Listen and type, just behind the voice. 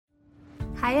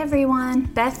Hi everyone,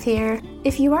 Beth here.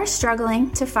 If you are struggling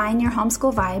to find your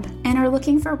homeschool vibe and are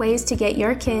looking for ways to get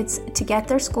your kids to get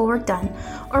their schoolwork done,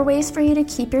 or ways for you to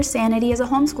keep your sanity as a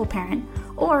homeschool parent,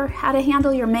 or how to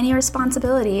handle your many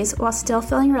responsibilities while still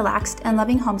feeling relaxed and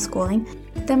loving homeschooling,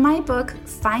 then my book,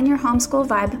 Find Your Homeschool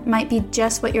Vibe, might be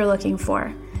just what you're looking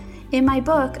for. In my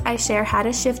book, I share how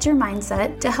to shift your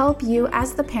mindset to help you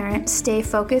as the parent stay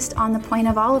focused on the point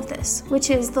of all of this, which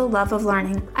is the love of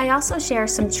learning. I also share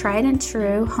some tried and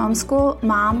true homeschool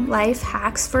mom life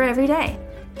hacks for every day.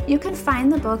 You can find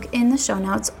the book in the show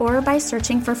notes or by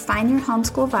searching for Find Your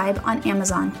Homeschool Vibe on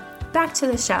Amazon. Back to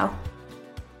the show.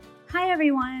 Hi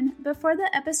everyone. Before the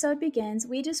episode begins,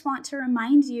 we just want to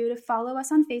remind you to follow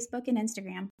us on Facebook and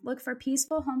Instagram. Look for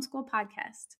Peaceful Homeschool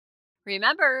Podcast.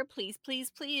 Remember, please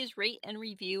rate and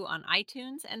review on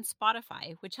iTunes and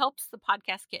Spotify, which helps the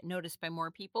podcast get noticed by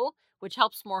more people, which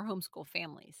helps more homeschool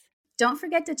families. Don't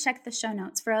forget to check the show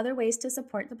notes for other ways to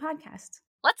support the podcast.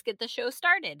 Let's get the show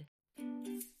started.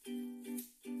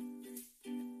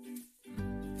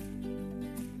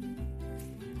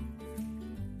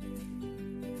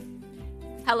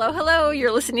 Hello.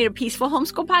 You're listening to Peaceful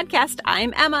Homeschool Podcast.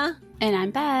 I'm Emma. And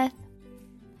I'm Beth.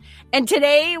 And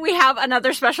today we have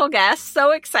another special guest.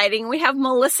 So exciting. We have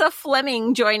Melissa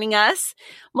Fleming joining us.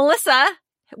 Melissa,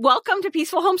 welcome to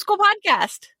Peaceful Homeschool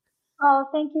Podcast. Oh,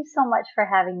 thank you so much for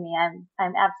having me.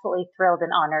 I'm absolutely thrilled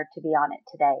and honored to be on it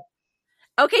today.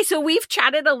 Okay, so we've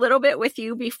chatted a little bit with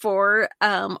you before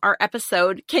our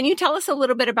episode. Can you tell us a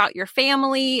little bit about your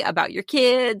family, about your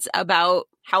kids, about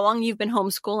how long you've been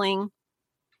homeschooling?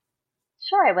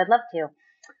 Sure, I would love to.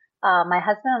 My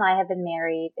husband and I have been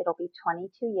married. It'll be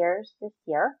 22 years this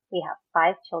year. We have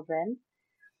 5 children.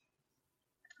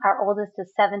 Our oldest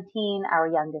is 17. Our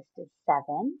youngest is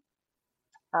 7.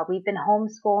 We've been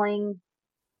homeschooling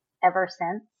ever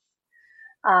since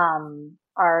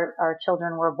our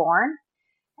children were born.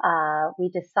 We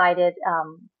decided,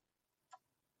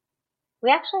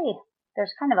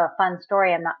 there's kind of a fun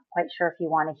story. I'm not quite sure if you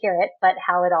want to hear it, but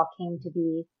how it all came to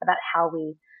be about how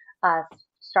we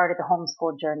started the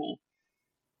homeschool journey.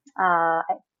 I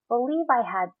believe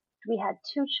we had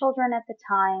 2 children at the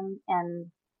time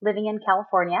and living in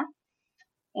California,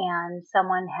 and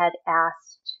someone had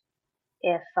asked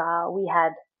if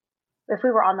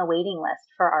we were on the waiting list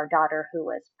for our daughter, who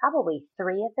was probably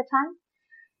 3 at the time,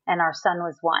 and our son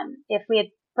was 1. If we had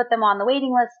put them on the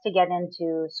waiting list to get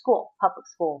into school, public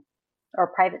school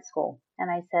or private school.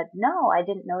 And I said, no, I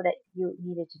didn't know that you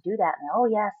needed to do that. And oh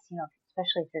yes,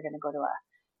 especially if you're going to go to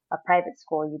a private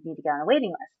school, you need to get on a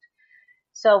waiting list.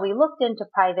 So we looked into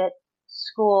private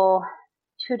school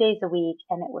 2 days a week,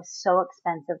 and it was so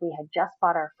expensive. We had just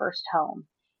bought our first home,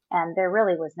 and there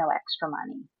really was no extra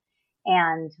money.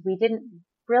 And we didn't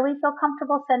really feel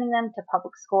comfortable sending them to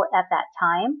public school at that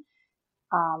time.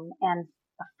 And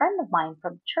a friend of mine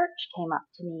from church came up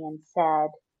to me and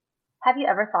said, have you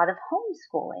ever thought of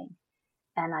homeschooling?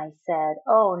 And I said,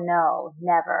 oh no,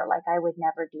 never. Like I would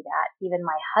never do that. Even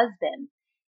my husband,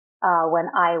 when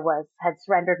I had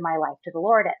surrendered my life to the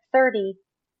Lord at 30,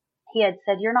 he had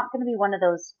said, you're not going to be one of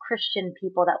those Christian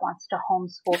people that wants to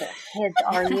homeschool their kids,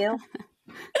 are you?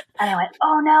 And I went,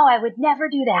 oh no, I would never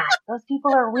do that. Those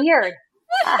people are weird.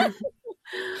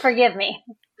 Forgive me.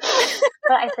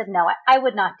 But I said, no, I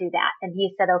would not do that. And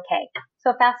he said, okay.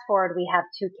 So fast forward, we have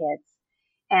 2 kids.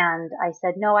 And I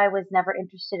said, no, I was never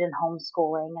interested in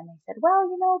homeschooling. And they said, well,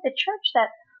 the church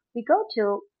that we go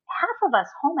to, half of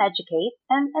us home educate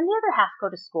and the other half go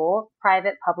to school,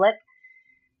 private, public.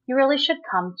 You really should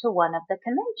come to one of the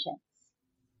conventions.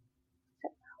 I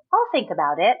said, I'll think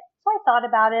about it. So I thought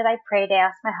about it. I prayed, I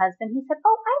asked my husband. He said,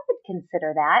 oh, I would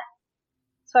consider that.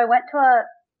 So I went to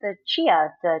the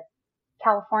CHIA, the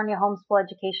California Homeschool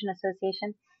Education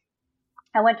Association.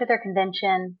 I went to their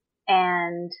convention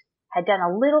and had done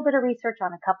a little bit of research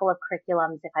on a couple of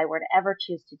curriculums if I were to ever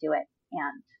choose to do it.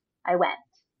 And I went.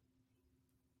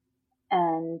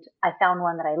 And I found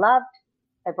one that I loved.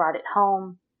 I brought it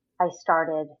home. I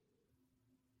started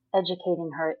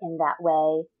educating her in that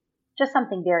way, just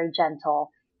something very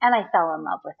gentle. And I fell in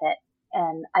love with it.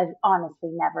 And I've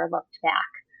honestly never looked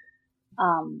back.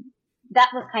 That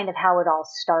was kind of how it all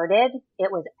started.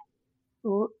 It was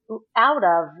out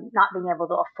of not being able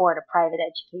to afford a private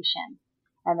education.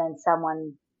 And then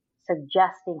someone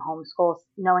suggesting homeschools,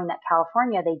 knowing that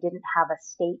California, they didn't have a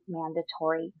state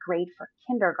mandatory grade for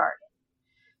kindergarten.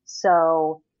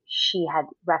 So she had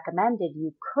recommended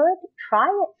you could try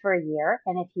it for a year.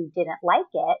 And if you didn't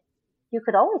like it, you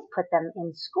could always put them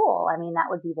in school. I mean, that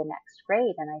would be the next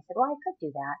grade. And I said, well, I could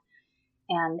do that.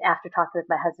 And after talking with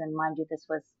my husband, mind you, this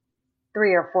was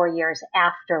 3 or 4 years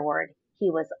afterward, he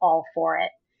was all for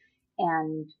it.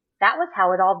 And that was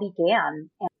how it all began.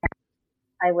 And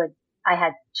I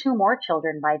had two more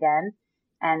children by then.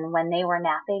 And when they were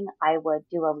napping, I would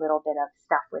do a little bit of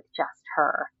stuff with just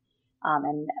her.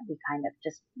 And we kind of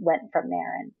just went from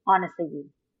there. And honestly, you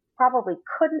probably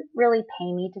couldn't really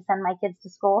pay me to send my kids to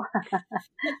school,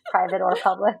 private or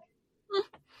public.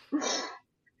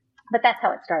 But that's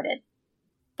how it started.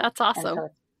 That's awesome. So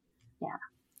yeah,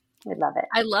 we love it.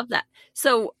 I love that.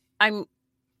 So I'm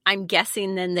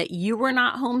guessing then that you were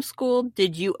not homeschooled.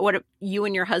 You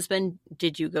and your husband,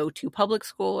 did you go to public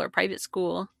school or private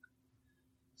school?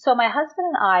 So my husband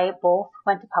and I both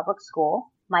went to public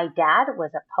school. My dad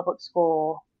was a public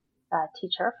school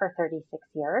teacher for 36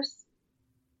 years.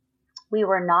 We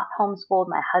were not homeschooled.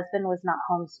 My husband was not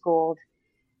homeschooled.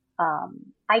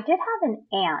 I did have an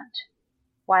aunt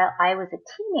while I was a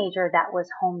teenager that was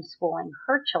homeschooling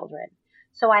her children.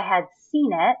 So I had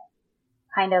seen it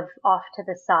kind of off to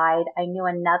the side. I knew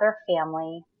another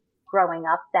family growing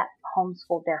up that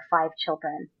homeschooled their 5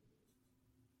 children.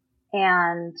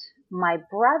 And my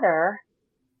brother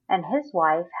and his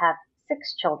wife have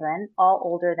 6 children, all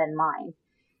older than mine,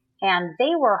 and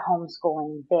they were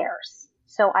homeschooling theirs.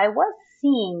 So I was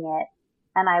seeing it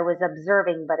and I was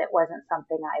observing, but it wasn't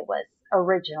something I was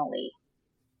originally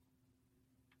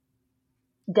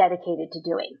dedicated to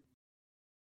doing.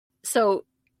 So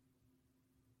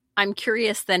I'm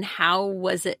curious then, how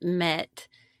was it met?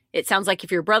 It sounds like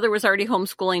if your brother was already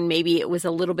homeschooling, maybe it was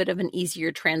a little bit of an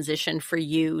easier transition for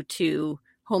you to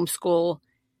homeschool,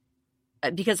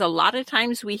 because a lot of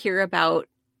times we hear about,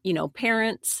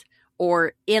 parents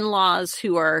or in-laws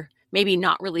who are maybe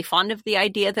not really fond of the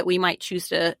idea that we might choose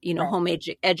to,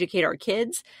 educate our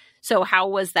kids. So how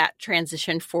was that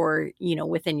transition for,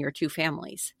 within your two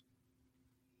families?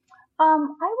 I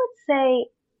would say,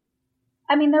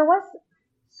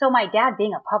 so my dad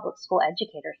being a public school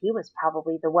educator, he was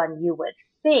probably the one you would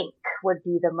think would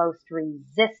be the most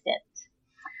resistant.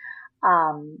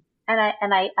 And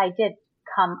I did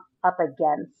come up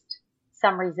against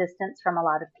some resistance from a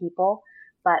lot of people,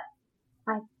 but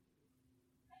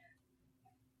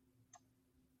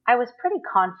I was pretty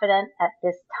confident at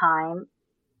this time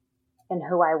in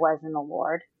who I was in the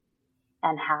Lord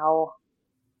and how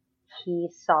He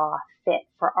saw fit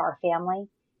for our family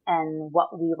and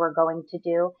what we were going to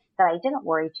do, that I didn't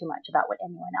worry too much about what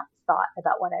anyone else thought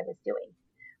about what I was doing,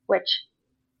 which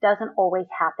doesn't always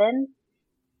happen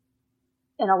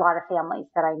in a lot of families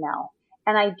that I know.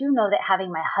 And I do know that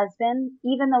having my husband,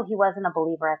 even though he wasn't a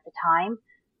believer at the time,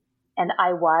 and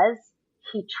I was,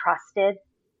 he trusted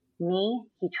me,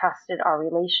 he trusted our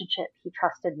relationship, he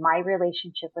trusted my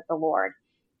relationship with the Lord,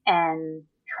 and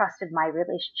trusted my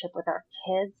relationship with our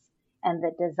kids, and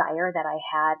the desire that I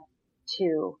had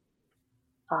to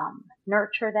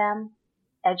nurture them,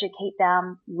 educate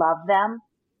them, love them,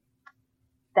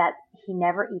 that he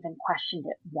never even questioned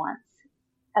it once.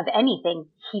 Of anything,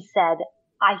 he said,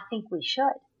 I think we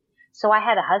should. So I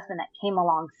had a husband that came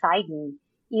alongside me,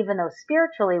 even though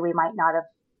spiritually we might not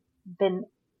have been,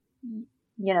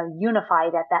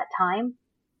 unified at that time.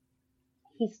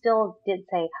 He still did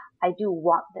say, I do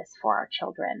want this for our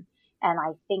children. And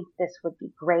I think this would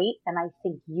be great. And I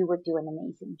think you would do an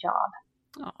amazing job.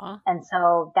 Aww. And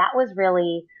so that was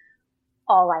really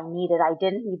all I needed. I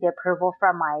didn't need the approval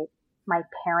from my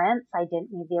parents. I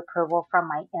didn't need the approval from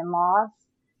my in-laws.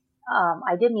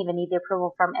 I didn't even need the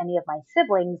approval from any of my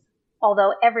siblings,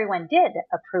 although everyone did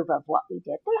approve of what we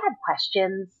did. They had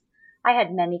questions. I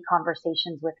had many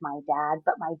conversations with my dad,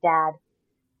 but my dad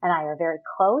and I are very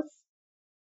close.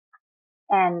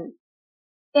 And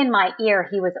in my ear,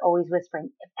 he was always whispering,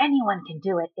 if anyone can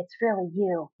do it, it's really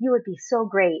you. You would be so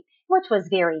great, which was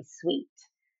very sweet.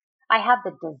 I had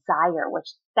the desire, which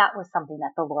that was something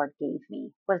that the Lord gave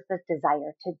me, was the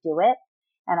desire to do it.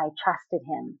 And I trusted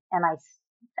him. And I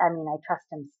trust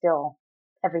him still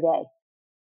every day.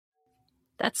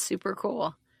 That's super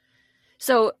cool.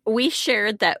 So we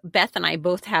shared that Beth and I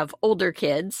both have older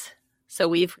kids. So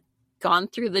we've gone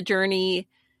through the journey.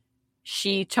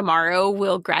 She tomorrow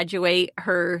will graduate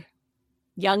her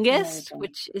youngest,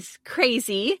 which is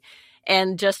crazy.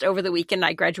 And just over the weekend,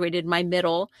 I graduated my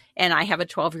middle, and I have a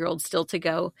 12-year-old still to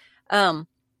go.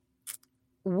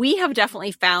 We have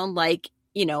definitely found,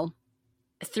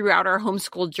 throughout our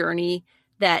homeschool journey,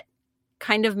 that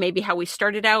kind of maybe how we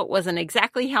started out wasn't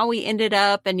exactly how we ended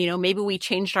up. And, maybe we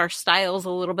changed our styles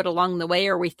a little bit along the way,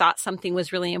 or we thought something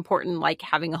was really important, like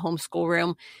having a homeschool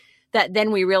room, that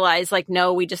then we realized,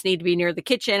 no, we just need to be near the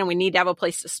kitchen and we need to have a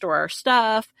place to store our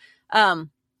stuff.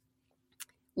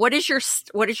 What is your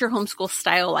homeschool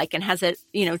style like, and has it,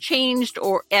 changed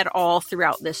or at all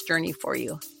throughout this journey for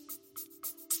you?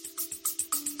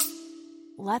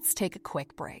 let's take a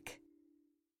quick break.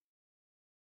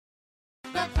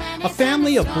 A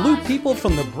family of blue people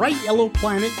from the bright yellow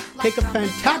planet take a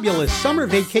fantabulous summer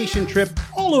vacation trip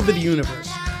all over the universe.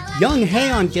 Young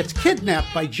Haon gets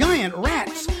kidnapped by giant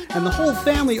rats, and the whole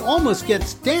family almost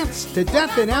gets danced to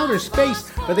death in outer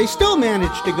space, but they still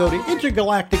manage to go to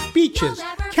intergalactic beaches,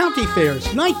 county fairs,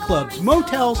 nightclubs,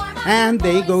 motels, and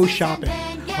they go shopping.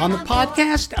 On the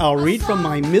podcast, I'll read from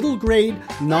my middle grade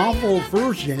novel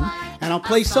version, and I'll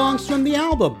play songs from the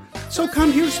album. So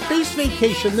come hear Space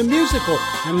Vacation, the musical,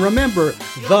 and remember,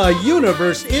 the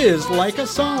universe is like a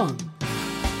song.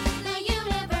 The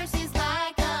universe is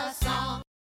like a song.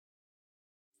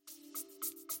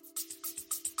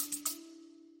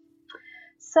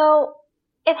 So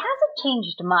it hasn't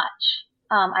changed much.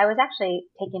 I was actually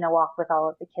taking a walk with all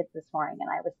of the kids this morning, and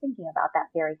I was thinking about that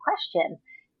very question,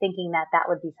 thinking that that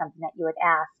would be something that you would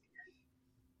ask.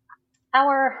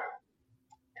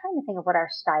 Trying to think of what our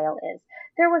style is.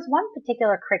 There was one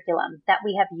particular curriculum that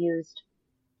we have used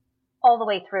all the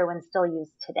way through and still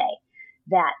use today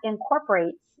that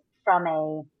incorporates from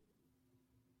a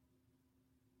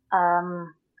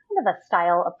kind of a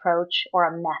style approach, or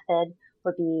a method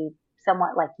would be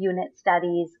somewhat like unit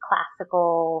studies,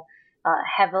 classical,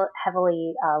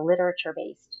 heavily literature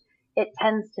based. It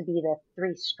tends to be the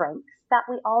three strengths that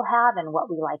we all have and what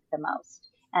we like the most.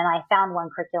 And I found one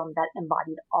curriculum that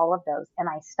embodied all of those, and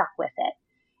I stuck with it.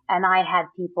 And I had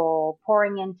people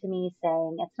pouring into me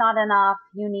saying, it's not enough,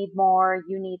 you need more,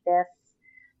 you need this.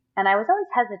 And I was always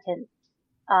hesitant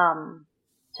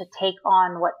to take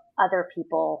on what other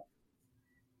people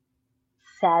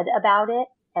said about it,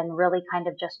 and really kind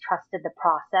of just trusted the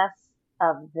process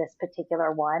of this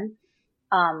particular one.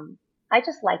 I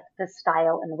just liked the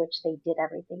style in which they did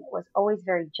everything. It was always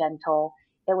very gentle.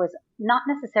 It was not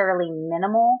necessarily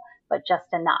minimal, but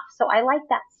just enough. So I like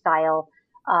that style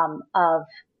and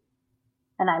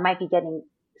I might be getting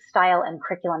style and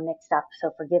curriculum mixed up,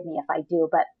 so forgive me if I do,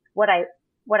 but what I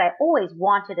always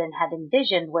wanted and had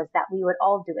envisioned was that we would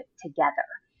all do it together.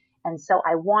 And so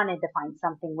I wanted to find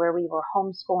something where we were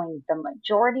homeschooling the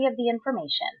majority of the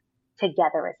information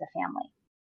together as a family.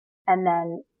 And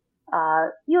then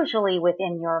usually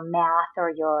within your math or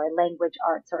your language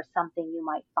arts or something, you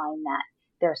might find that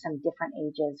there are some different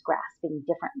ages grasping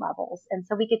different levels. And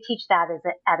so we could teach that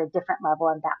at a different level,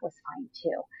 and that was fine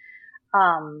too.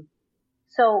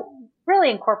 So really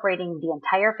incorporating the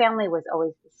entire family was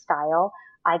always the style.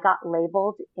 I got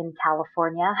labeled in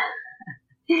California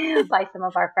by some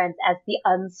of our friends as the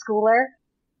unschooler.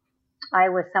 I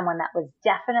was someone that was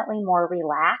definitely more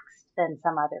relaxed than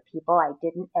some other people. I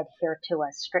didn't adhere to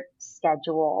a strict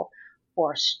schedule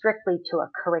or strictly to a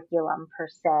curriculum per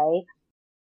se.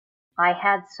 I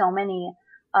had so many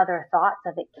other thoughts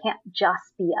of it can't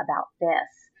just be about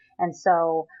this. And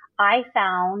so I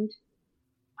found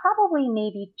probably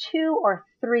maybe 2 or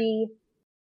 3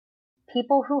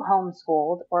 people who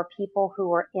homeschooled or people who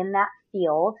were in that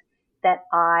field that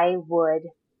I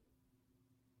would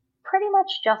pretty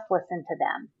much just listen to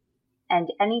them.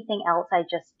 And anything else I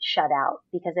just shut out,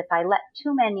 because if I let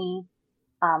too many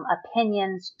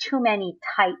opinions, too many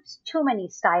types, too many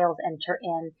styles enter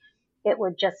in, it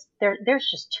would just, there's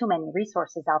just too many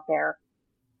resources out there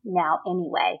now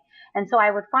anyway. And so I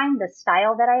would find the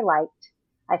style that I liked.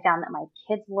 I found that my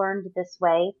kids learned this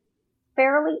way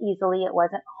fairly easily. It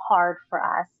wasn't hard for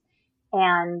us.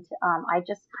 And I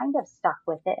just kind of stuck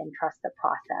with it and trust the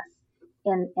process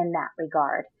in that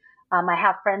regard. I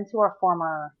have friends who are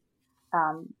former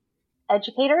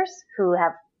educators who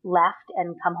have left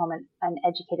and come home and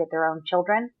educated their own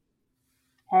children.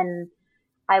 And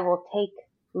I will take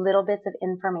little bits of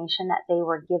information that they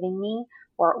were giving me,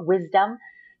 or wisdom,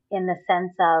 in the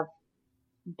sense of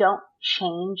don't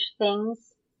change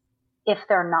things if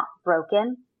they're not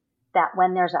broken. That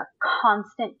when there's a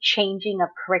constant changing of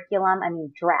curriculum, I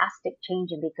mean drastic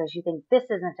changing because you think this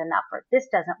isn't enough or this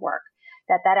doesn't work,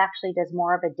 that actually does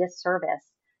more of a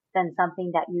disservice than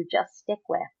something that you just stick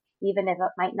with. Even if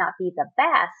it might not be the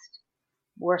best,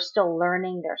 we're still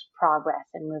learning, there's progress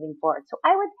and moving forward. So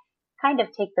I would kind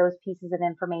of take those pieces of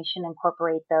information,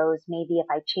 incorporate those. Maybe if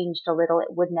I changed a little,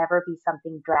 it would never be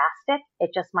something drastic.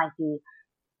 It just might be,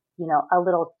 a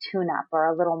little tune-up or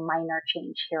a little minor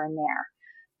change here and there.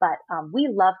 But we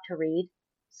love to read.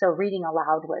 So reading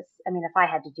aloud was, if I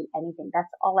had to do anything,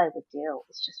 that's all I would do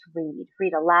is just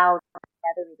read aloud,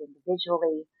 together, read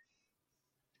individually,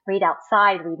 read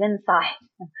outside, read inside,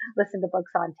 listen to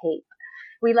books on tape.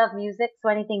 We love music. So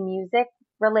anything music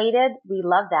related, we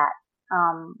love that.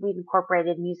 We've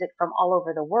incorporated music from all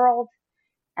over the world.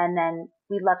 And then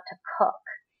we love to cook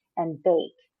and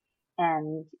bake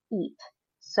and eat.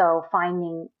 So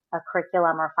finding a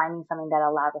curriculum or finding something that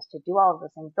allowed us to do all of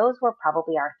those things, those were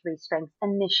probably our three strengths.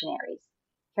 And missionaries,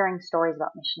 hearing stories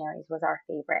about missionaries was our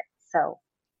favorite. So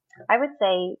I would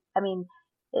say, I mean,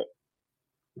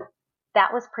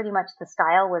 that was pretty much the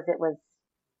style. It was,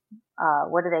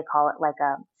 what do they call it? Like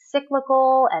a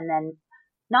cyclical, and then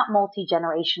not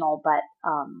multi-generational, but,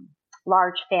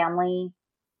 large families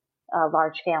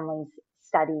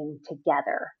studying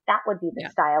together. That would be the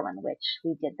style in which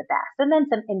we did the best. And then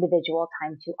some individual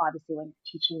time too, obviously, when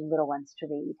you're teaching little ones to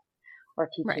read or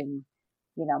teaching,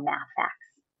 math facts.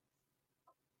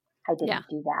 I didn't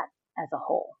do that as a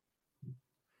whole.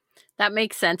 That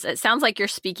makes sense. It sounds like you're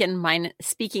speaking mine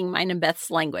and Beth's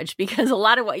language, because a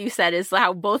lot of what you said is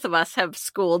how both of us have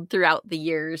schooled throughout the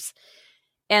years.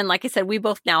 And like I said, we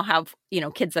both now have,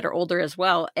 kids that are older as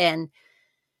well. And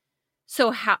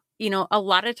so how, a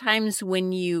lot of times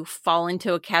when you fall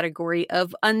into a category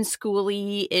of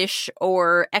unschooly-ish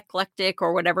or eclectic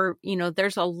or whatever,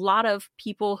 there's a lot of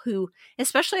people who,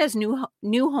 especially as new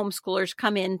homeschoolers,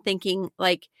 come in thinking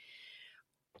like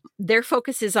their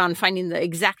focus is on finding the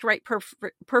exact right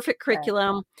perfect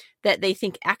curriculum, that they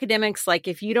think academics, like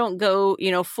if you don't go,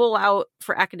 full out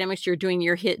for academics, you're doing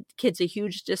your kids a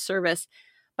huge disservice.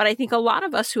 But I think a lot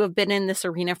of us who have been in this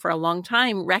arena for a long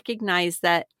time recognize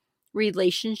that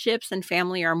relationships and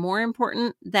family are more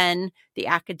important than the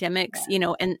academics,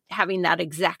 and having that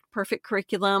exact perfect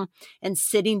curriculum and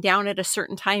sitting down at a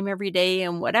certain time every day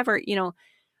and whatever,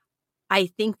 I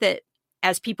think that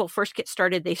as people first get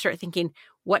started, they start thinking,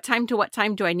 what time to what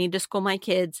time do I need to school my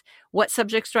kids? What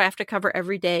subjects do I have to cover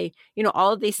every day?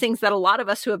 All of these things that a lot of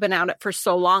us who have been at it for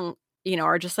so long,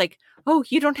 are just like, oh,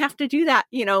 you don't have to do that.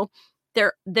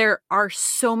 There are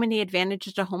so many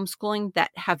advantages to homeschooling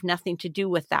that have nothing to do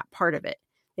with that part of it.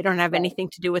 They don't have anything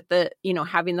to do with the,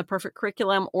 having the perfect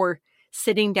curriculum or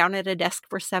sitting down at a desk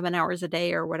for 7 hours a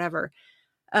day or whatever.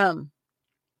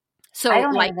 So I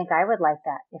don't even think I would like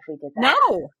that if we did that.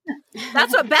 No,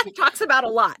 that's what Beth talks about a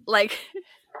lot. Like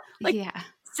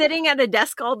sitting at a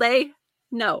desk all day.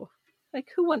 No, like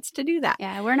who wants to do that?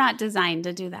 Yeah, we're not designed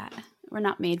to do that. We're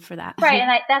not made for that. Right.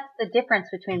 And that's the difference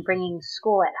between bringing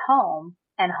school at home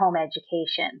and home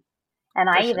education. And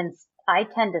I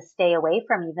tend to stay away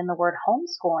from even the word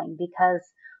homeschooling, because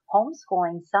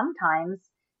homeschooling sometimes,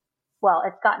 well,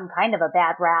 it's gotten kind of a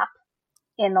bad rap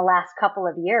in the last couple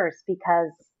of years,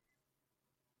 because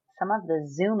some of the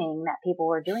Zooming that people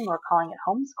were doing were calling it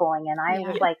homeschooling. And I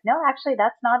was like, no, actually,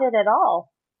 that's not it at all.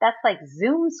 That's like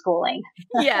Zoom schooling.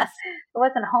 Yes. It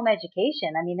wasn't home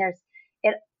education. I mean,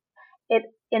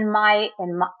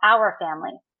 in our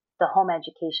family, the home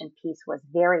education piece was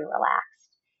very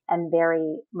relaxed and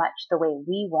very much the way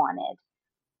we wanted,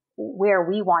 where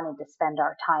we wanted to spend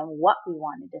our time, what we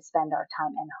wanted to spend our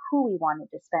time, and who we wanted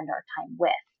to spend our time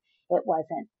with. It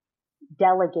wasn't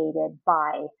delegated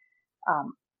by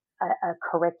a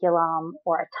curriculum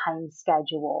or a time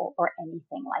schedule or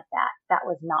anything like that. That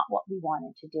was not what we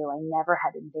wanted to do. I never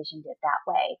had envisioned it that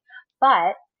way.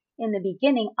 But in the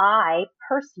beginning, I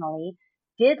personally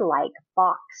did like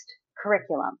boxed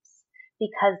curriculums,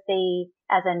 because they,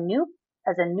 as a new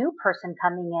person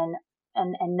coming in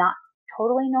and not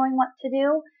totally knowing what to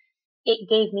do, it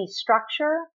gave me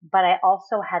structure, but I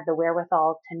also had the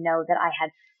wherewithal to know that I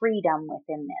had freedom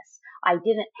within this. I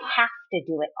didn't have to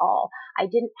do it all. I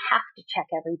didn't have to check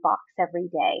every box every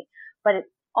day, but it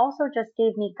also just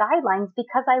gave me guidelines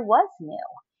because I was new.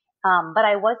 But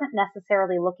I wasn't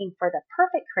necessarily looking for the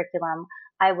perfect curriculum.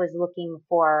 I was looking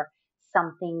for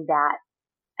something that,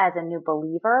 as a new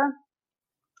believer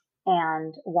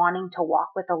and wanting to walk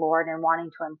with the Lord and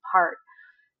wanting to impart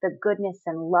the goodness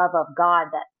and love of God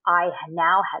that I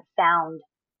now had found,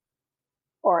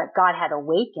 or God had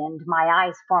awakened my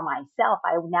eyes for myself,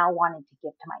 I now wanted to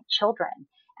give to my children.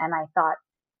 And I thought,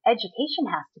 education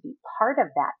has to be part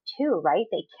of that too, right?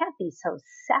 They can't be so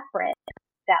separate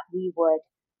that we would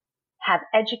have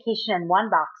education in one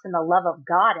box and the love of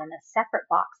God in a separate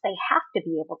box. They have to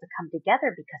be able to come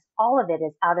together, because all of it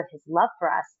is out of his love for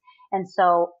us. And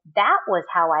so that was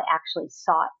how I actually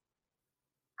sought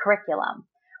curriculum,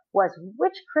 was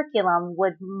which curriculum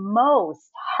would most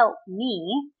help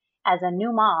me as a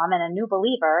new mom and a new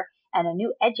believer and a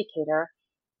new educator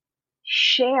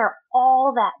share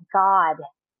all that God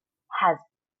has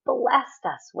blessed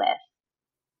us with,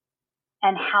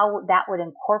 and how that would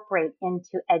incorporate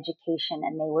into education,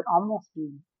 and they would almost be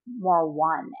more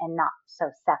one and not so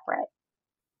separate.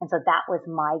 And so that was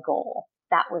my goal.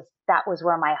 That was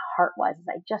where my heart was.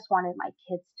 I just wanted my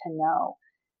kids to know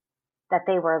that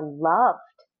they were loved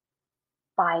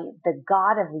by the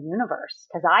God of the universe,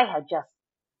 because I had just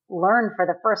learned for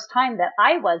the first time that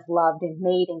I was loved and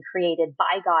made and created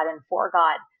by God and for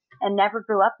God. and never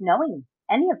grew up knowing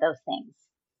any of those things.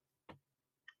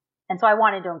 And so I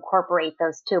wanted to incorporate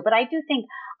those too. But I do think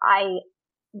I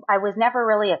was never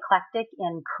really eclectic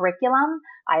in curriculum.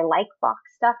 I like box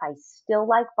stuff. I still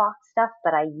like box stuff,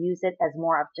 but I use it as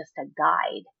more of just a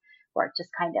guide where it just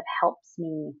kind of helps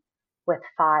me with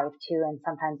 5 too. And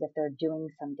sometimes if they're doing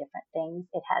some different things,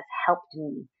 it has helped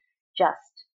me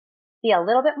just be a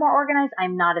little bit more organized.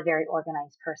 I'm not a very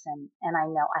organized person, and I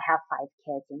know I have 5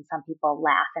 kids, and some people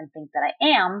laugh and think that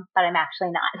I am, but I'm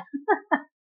actually not.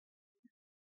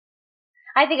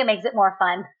 I think it makes it more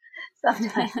fun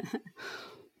sometimes.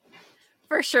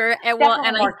 For sure. And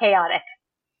Definitely more chaotic.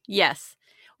 Yes.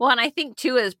 Well, and I think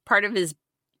too, as part of his,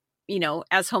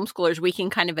 as homeschoolers, we can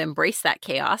kind of embrace that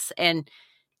chaos and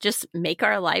just make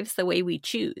our lives the way we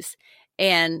choose.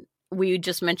 And we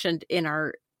just mentioned in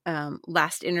our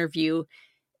last interview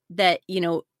that,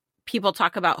 people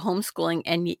talk about homeschooling.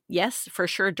 And yes, for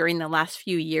sure, during the last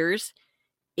few years,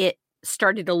 it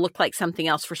started to look like something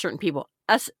else for certain people.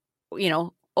 Us,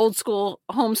 old school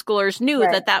homeschoolers knew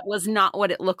Right. that was not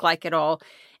what it looked like at all.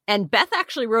 And Beth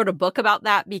actually wrote a book about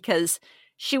that because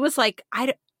she was like,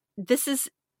 this is,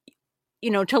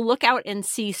 to look out and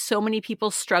see so many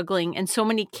people struggling and so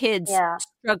many kids Yeah,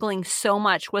 struggling so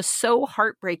much was so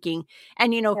heartbreaking.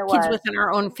 And, it kids was. within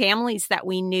our own families that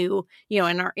we knew,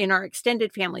 in our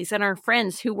extended families and our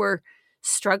friends who were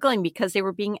struggling because they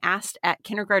were being asked at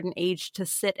kindergarten age to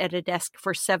sit at a desk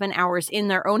for 7 hours in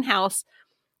their own house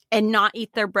and not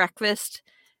eat their breakfast,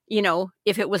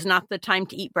 if it was not the time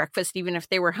to eat breakfast, even if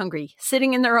they were hungry,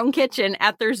 sitting in their own kitchen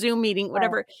at their Zoom meeting,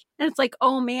 whatever. Right. And it's like,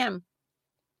 oh man.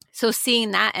 So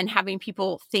seeing that and having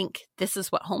people think this is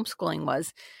what homeschooling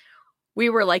was, we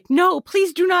were like, no,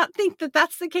 please do not think that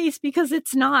that's the case, because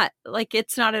it's not. Like,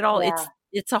 it's not at all. Yeah.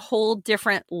 It's a whole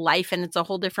different life, and it's a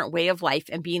whole different way of life,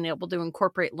 and being able to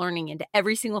incorporate learning into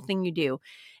every single thing you do.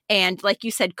 And like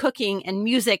you said, cooking and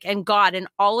music and God and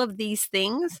all of these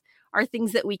things are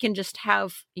things that we can just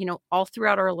have, all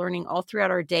throughout our learning, all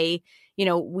throughout our day.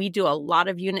 We do a lot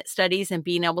of unit studies, and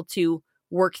being able to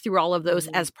work through all of those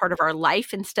as part of our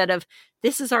life, instead of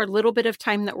this is our little bit of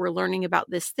time that we're learning about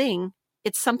this thing.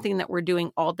 It's something that we're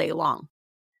doing all day long.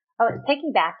 Oh, it's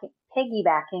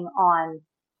piggybacking on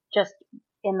just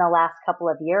in the last couple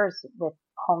of years with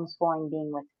homeschooling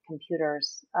being with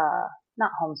computers,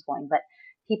 not homeschooling, but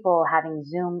people having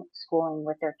Zoom schooling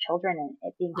with their children and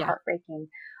it being Yeah. heartbreaking.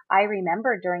 I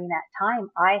remember during that time,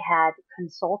 I had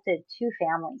consulted 2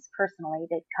 families personally.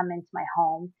 They'd come into my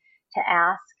home to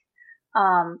ask.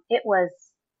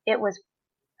 It was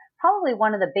probably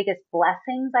one of the biggest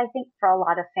blessings, I think, for a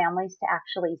lot of families to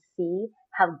actually see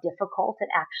how difficult it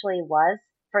actually was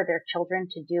for their children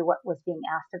to do what was being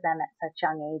asked of them at such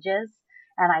young ages.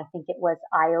 And I think it was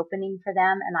eye-opening for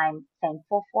them, and I'm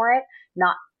thankful for it.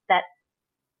 Not that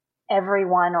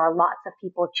everyone or lots of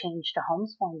people changed to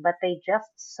homeschooling, but they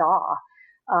just saw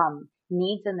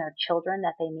needs in their children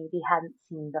that they maybe hadn't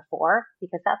seen before,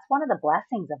 because that's one of the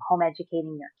blessings of home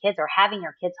educating your kids or having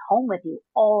your kids home with you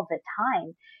all the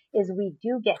time, is we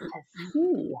do get to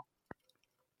see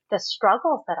the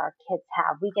struggles that our kids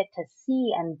have. We get to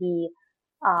see and be,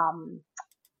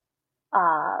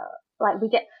 like we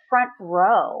get front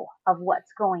row of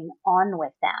what's going on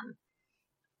with them.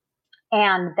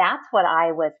 And that's what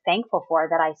I was thankful for,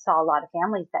 that I saw a lot of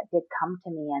families that did come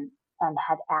to me and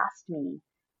had asked me,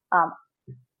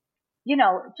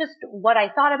 just what I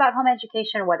thought about home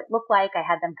education, what it looked like. I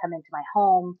had them come into my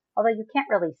home, although you can't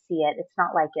really see it. It's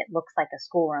not like it looks like a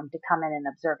schoolroom to come in and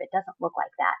observe. It doesn't look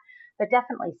like that, but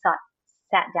definitely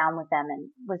sat down with them and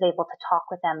was able to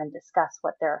talk with them and discuss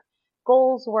what their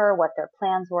goals were, what their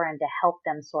plans were, and to help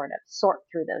them sort of sort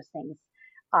through those things.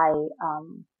 I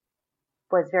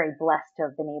was very blessed to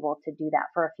have been able to do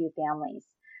that for a few families.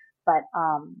 But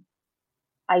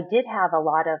I did have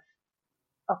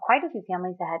quite a few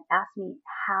families that had asked me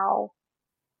how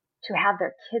to have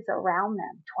their kids around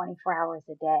them 24 hours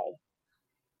a day.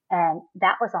 And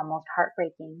that was almost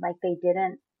heartbreaking. Like they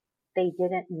didn't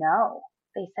know.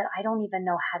 They said, I don't even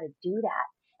know how to do that.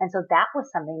 And so that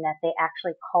was something that they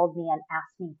actually called me and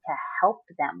asked me to help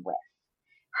them with.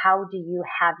 How do you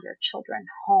have your children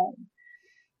home?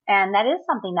 And that is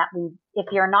something that if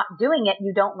you're not doing it,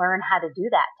 you don't learn how to do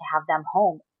that, to have them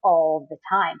home all the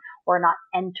time, or not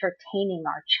entertaining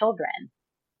our children.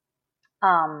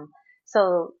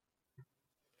 So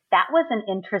that was an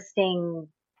interesting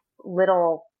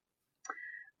little,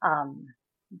 I'm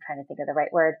trying to think of the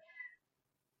right word.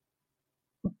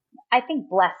 I think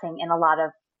blessing in a lot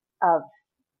of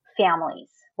families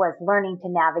was learning to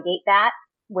navigate that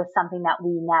with something that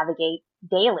we navigate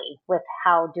daily with.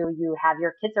 How do you have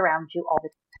your kids around you all the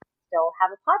time, still have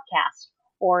a podcast,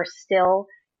 or still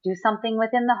do something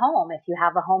within the home if you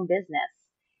have a home business.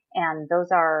 And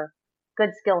those are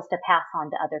good skills to pass on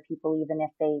to other people, even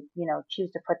if they,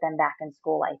 choose to put them back in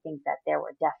school. I think that there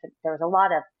was a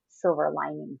lot of silver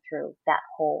lining through that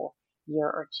whole year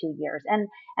or 2 years. And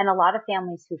a lot of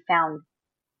families who found,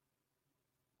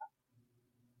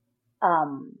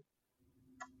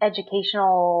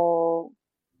 educational,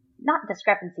 not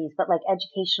discrepancies, but like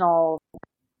educational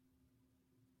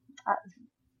uh,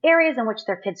 areas in which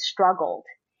their kids struggled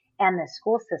and the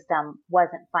school system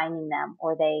wasn't finding them,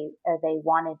 or they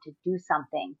wanted to do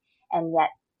something, and yet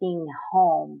being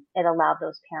home, it allowed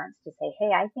those parents to say,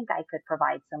 hey, I think I could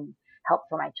provide some help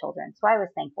for my children. So I was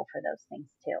thankful for those things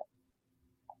too.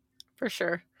 For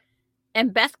sure.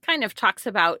 And Beth kind of talks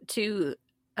about too,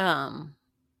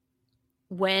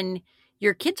 when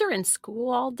your kids are in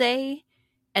school all day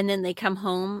and then they come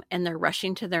home and they're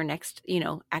rushing to their next,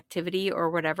 activity or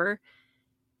whatever,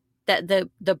 that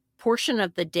the portion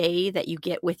of the day that you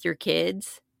get with your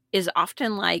kids is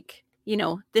often like,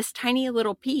 this tiny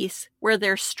little piece where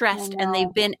they're stressed and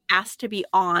they've been asked to be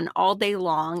on all day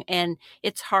long and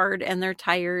it's hard and they're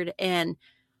tired, and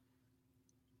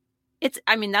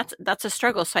that's a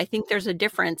struggle. So I think there's a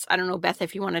difference. I don't know, Beth,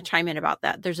 if you want to chime in about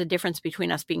that. There's a difference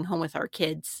between us being home with our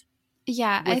kids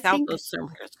without those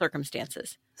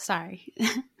circumstances. Sorry.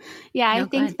 Yeah, No, I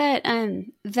think that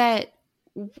that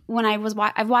when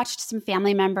I've watched some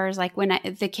family members, like when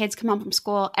the kids come home from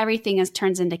school, everything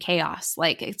turns into chaos.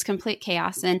 Like it's complete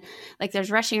chaos, and like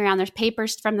there's rushing around. There's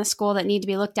papers from the school that need to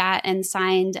be looked at and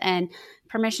signed, and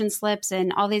permission slips,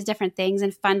 and all these different things,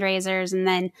 and fundraisers, and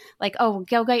then like, oh,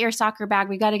 go get your soccer bag.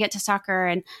 We got to get to soccer,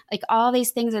 and like all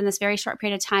these things in this very short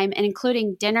period of time, and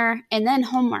including dinner and then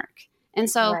homework. And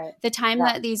so the time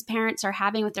that these parents are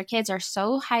having with their kids are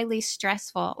so highly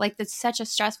stressful. Like it's such a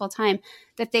stressful time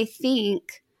that they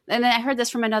think, and I heard this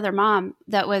from another mom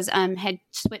that was, had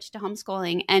switched to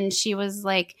homeschooling. And she was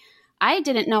like, I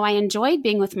didn't know I enjoyed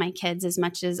being with my kids as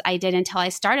much as I did until I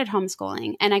started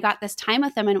homeschooling. And I got this time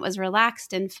with them and it was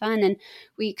relaxed and fun. And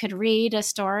we could read a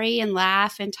story and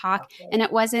laugh and talk. Okay. And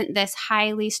it wasn't this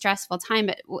highly stressful time.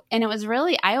 And it was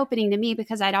really eye-opening to me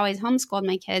because I'd always homeschooled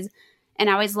my kids. And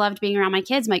I always loved being around my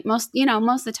kids. Like most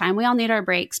of the time, we all need our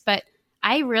breaks, but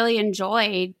I really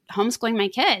enjoyed homeschooling my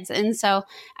kids. And so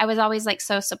I was always like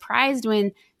so surprised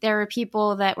when there were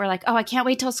people that were like, oh, I can't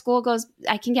wait till school goes.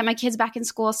 I can get my kids back in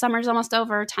school. Summer's almost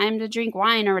over. Time to drink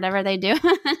wine or whatever they do.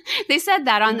 They said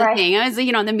that on the thing. It was,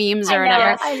 the memes or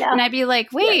whatever. I know. And I'd be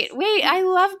like, wait, I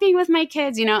love being with my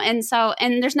kids, And so,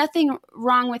 and there's nothing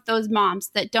wrong with those moms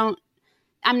that don't.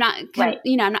 I'm not,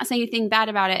 I'm not saying anything bad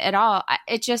about it at all.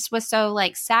 It just was so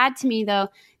like sad to me though,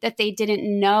 that they didn't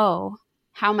know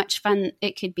how much fun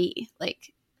it could be.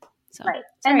 Like, so. Right.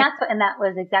 And that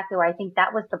was exactly where I think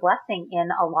that was the blessing in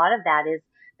a lot of that is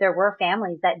there were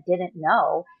families that didn't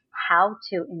know how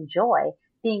to enjoy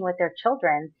being with their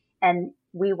children. And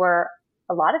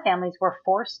a lot of families were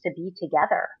forced to be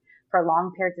together for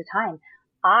long periods of time.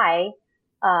 I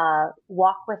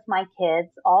walk with my kids,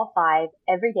 all 5,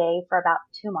 every day for about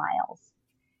 2 miles.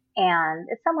 And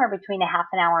it's somewhere between a half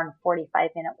an hour and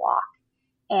 45-minute walk.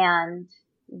 And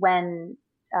when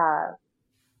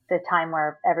the time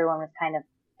where everyone was kind of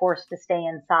forced to stay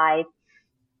inside,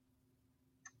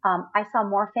 I saw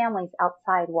more families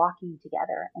outside walking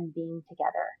together and being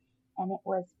together. And it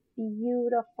was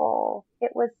beautiful.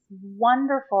 It was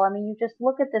wonderful. I mean, you just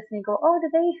look at this and you go, oh, do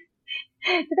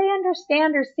they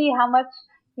understand or see how much,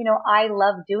 I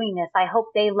love doing this? I hope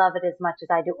they love it as much as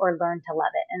I do or learn to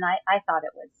love it. And I thought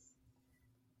it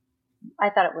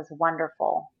was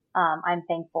wonderful. I'm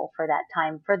thankful for that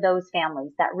time, for those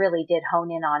families that really did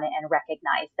hone in on it and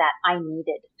recognize that I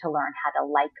needed to learn how to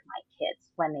like my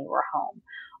kids when they were home,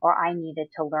 or I needed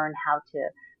to learn how to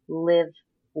live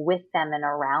with them and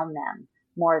around them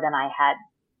more than I had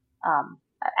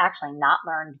actually not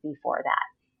learned before that.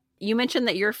 You mentioned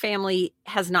that your family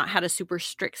has not had a super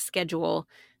strict schedule,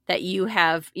 that you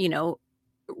have,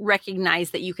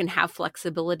 recognized that you can have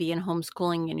flexibility in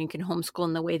homeschooling and you can homeschool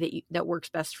in the way that works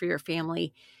best for your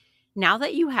family. Now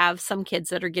that you have some kids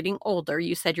that are getting older,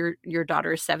 you said your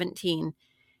daughter is 17.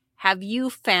 Have you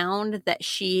found that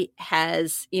she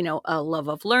has, a love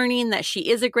of learning, that she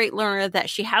is a great learner, that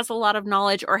she has a lot of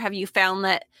knowledge? Or have you found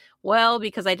that, well,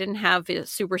 because I didn't have a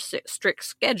super strict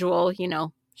schedule,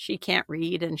 she can't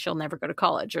read and she'll never go to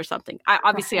college or something?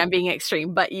 Obviously, I'm being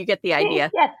extreme, but you get the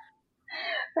idea. Yes.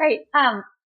 Right.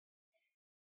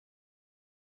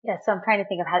 So I'm trying to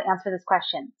think of how to answer this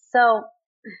question. So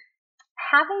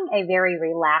having a very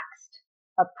relaxed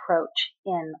approach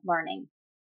in learning,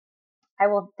 I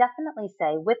will definitely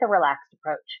say with a relaxed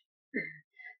approach,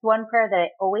 one prayer that I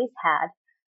always had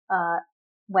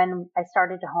when I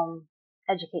started to home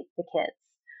educate the kids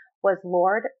was,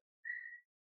 Lord,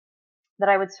 that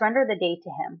I would surrender the day to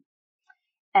Him,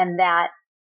 and that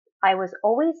I was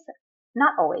always,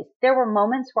 not always, there were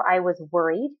moments where I was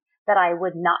worried that I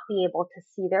would not be able to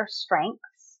see their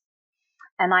strengths,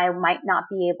 and I might not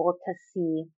be able to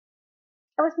see,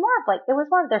 it was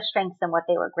more of their strengths than what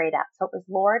they were great at. So it was,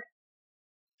 Lord,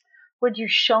 would you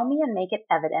show me and make it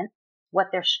evident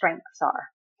what their strengths are?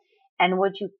 And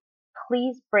would you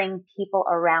please bring people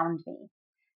around me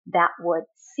that would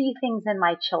see things in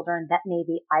my children that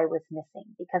maybe I was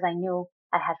missing, because I knew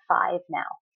I had 5 now,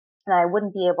 and I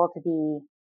wouldn't be able to be,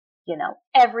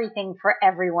 everything for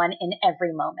everyone in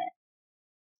every moment.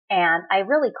 And I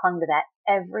really clung to that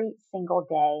every single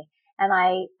day. And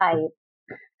I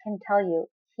can tell you,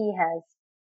 He has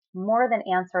more than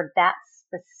answered that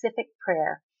specific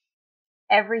prayer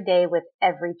every day with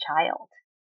every child.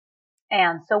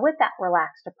 And so with that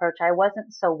relaxed approach, I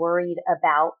wasn't so worried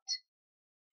about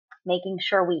making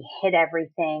sure we hit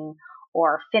everything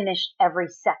or finished every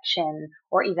section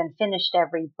or even finished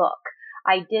every book.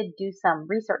 I did do some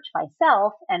research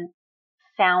myself and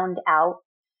found out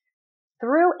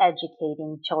through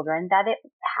educating children that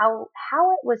how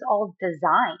it was all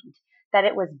designed, that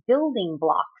it was building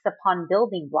blocks upon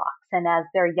building blocks. And as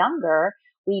they're younger,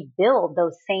 we build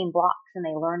those same blocks and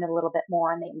they learn a little bit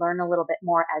more and they learn a little bit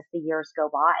more as the years go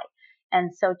by.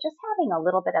 And so just having a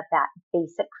little bit of that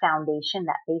basic foundation,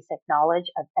 that basic knowledge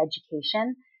of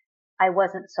education, I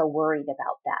wasn't so worried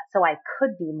about that. So I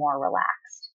could be more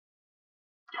relaxed.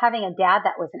 Having a dad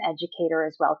that was an educator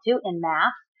as well too, in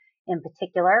math in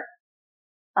particular,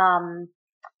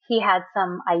 he had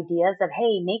some ideas of,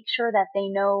 hey, make sure that they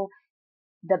know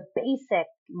the basic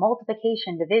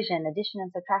multiplication, division, addition,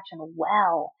 and subtraction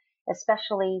well,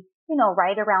 especially,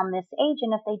 right around this age.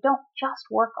 And if they don't, just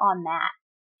work on that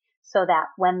so that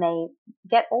when they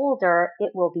get older,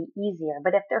 it will be easier.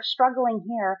 But if they're struggling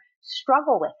here,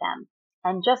 struggle with them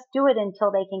and just do it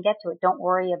until they can get to it. Don't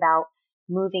worry about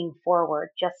moving forward.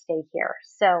 Just stay here.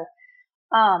 So,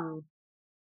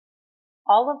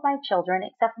 all of my children,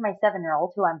 except for my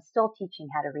 7-year-old, who I'm still teaching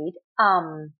how to read,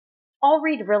 all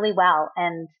read really well.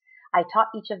 And I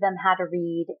taught each of them how to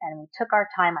read, and we took our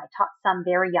time. I taught some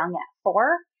very young at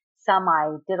 4. Some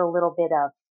I did a little bit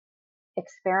of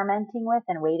experimenting with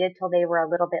and waited till they were a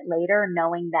little bit later,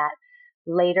 knowing that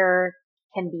later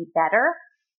can be better.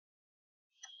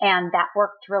 And that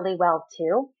worked really well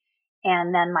too.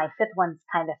 And then my 5th one's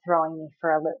kind of throwing me for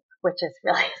a loop, which is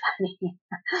really funny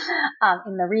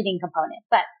in the reading component,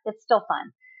 but it's still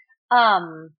fun.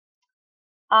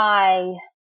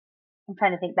 I'm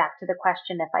trying to think back to the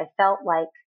question if I felt like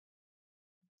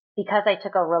because I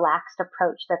took a relaxed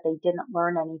approach that they didn't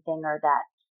learn anything or that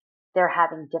they're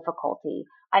having difficulty.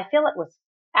 I feel it was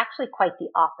actually quite the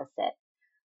opposite.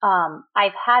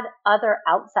 I've had other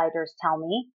outsiders tell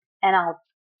me, and I'll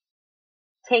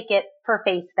take it for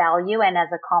face value and as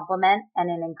a compliment and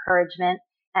an encouragement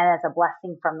and as a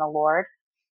blessing from the Lord,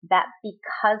 that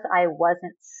because I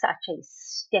wasn't such a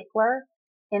stickler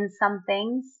in some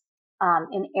things,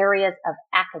 in areas of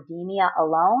academia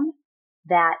alone,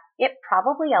 that it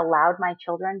probably allowed my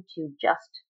children to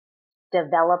just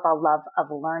develop a love of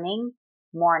learning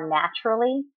more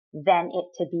naturally than it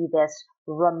to be this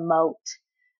remote,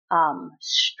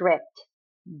 strict,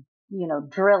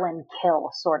 drill and kill,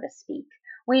 so to speak.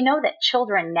 We know that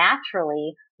children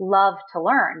naturally love to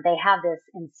learn. They have this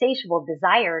insatiable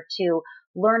desire to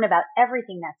learn about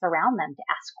everything that's around them, to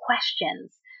ask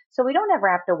questions. So we don't ever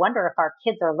have to wonder if our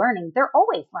kids are learning. They're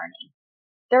always learning.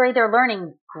 They're either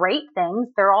learning great things,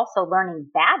 they're also learning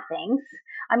bad things.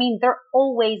 I mean, they're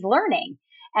always learning.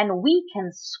 And we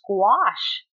can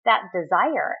squash that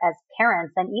desire as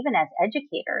parents and even as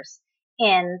educators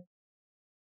in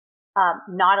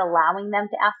not allowing them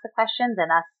to ask the questions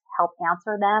and us help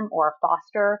answer them or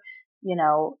foster,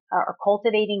 or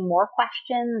cultivating more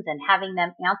questions and having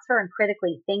them answer and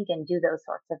critically think and do those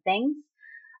sorts of things.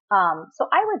 So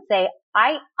I would say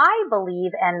I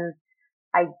believe, and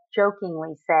I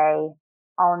jokingly say,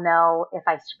 oh no, if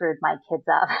I screwed my kids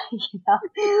up,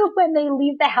 when they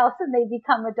leave the house and they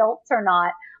become adults or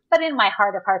not. But in my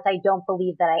heart of hearts, I don't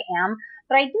believe that I am.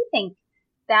 But I do think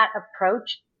that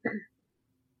approach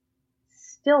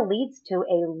still leads to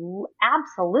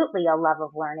absolutely a love of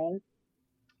learning.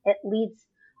 It leads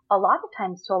a lot of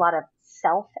times to a lot of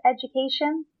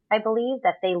self-education. I believe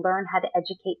that they learn how to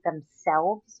educate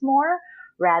themselves more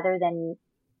rather than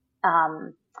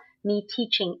me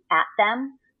teaching at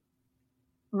them.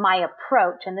 My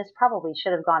approach, and this probably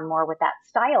should have gone more with that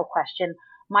style question,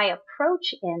 my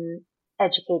approach in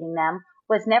educating them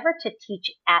was never to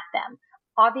teach at them.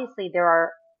 Obviously, there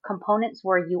are components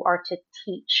where you are to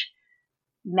teach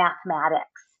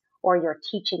mathematics or you're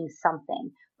teaching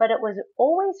something, but it was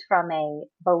always from a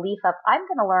belief of I'm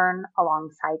going to learn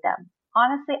alongside them.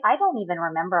 Honestly, I don't even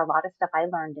remember a lot of stuff I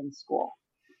learned in school.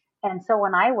 And so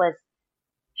when I was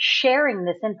sharing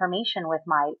this information with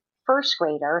my first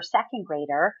grader, second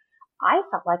grader, I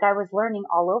felt like I was learning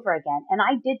all over again. And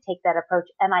I did take that approach,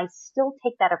 and I still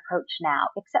take that approach now,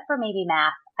 except for maybe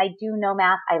math. I do know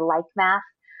math. I like math.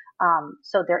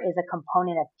 So there is a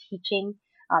component of teaching.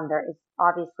 There is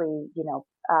obviously,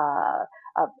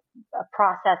 a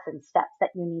process and steps that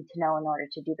you need to know in order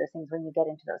to do those things when you get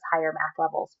into those higher math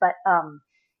levels. But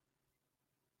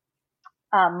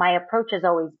my approach has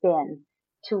always been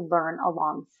to learn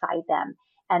alongside them.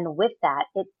 And with that,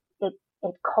 it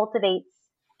cultivates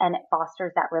and it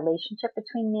fosters that relationship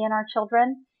between me and our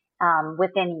children,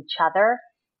 within each other.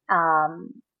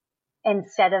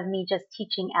 Instead of me just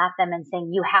teaching at them and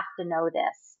saying, you have to know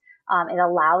this. It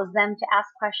allows them to ask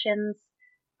questions.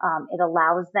 It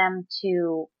allows them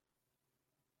to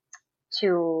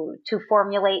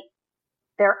formulate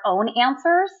their own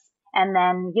answers. And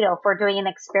then, if we're doing an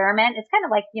experiment, it's kind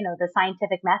of like, the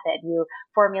scientific method. You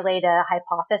formulate a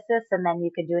hypothesis and then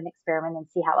you can do an experiment and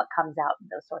see how it comes out and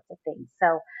those sorts of things.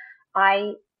 So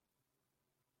I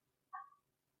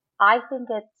think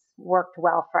it's worked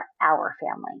well for our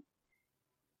family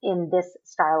in this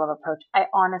style of approach. I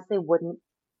honestly wouldn't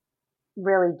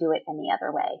really do it any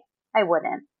other way. I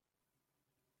wouldn't.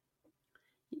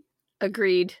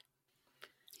 Agreed.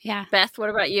 Yeah. Beth,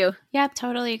 what about you? Yeah,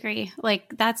 totally agree.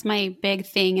 Like that's my big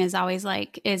thing is always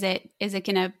like, is it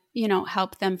going to,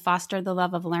 help them foster the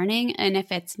love of learning? And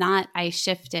if it's not, I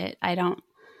shift it.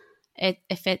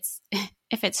 If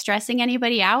it's stressing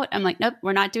anybody out, I'm like, nope,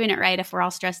 we're not doing it right if we're all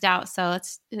stressed out. So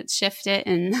let's shift it.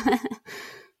 And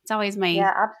it's always my.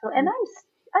 Yeah, absolutely. And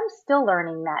I'm still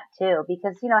learning that too,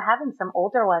 because, having some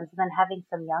older ones and then having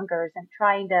some youngers and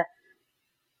trying to,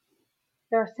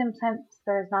 sometimes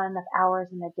there's not enough hours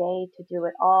in the day to do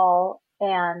it all.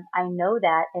 And I know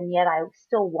that, and yet I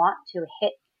still want to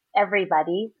hit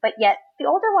everybody, but yet the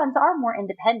older ones are more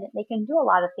independent. They can do a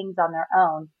lot of things on their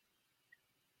own.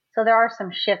 So there are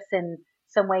some shifts in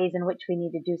some ways in which we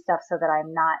need to do stuff so that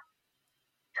I'm not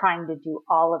trying to do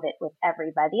all of it with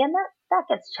everybody. And that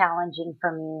gets challenging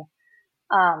for me.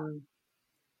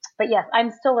 But yes,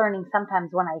 I'm still learning sometimes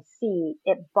when I see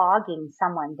it bogging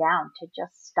someone down to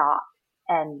just stop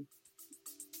and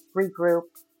regroup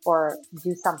or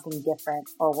do something different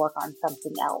or work on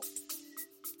something else.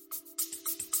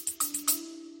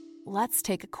 Let's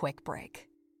take a quick break.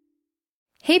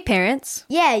 Hey parents,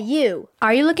 Yeah, you.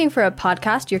 are you looking for a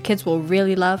podcast your kids will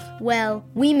really love? Well,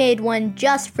 we made one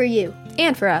just for you.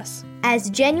 And for us. As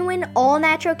genuine,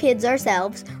 all-natural kids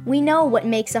ourselves, we know what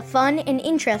makes a fun and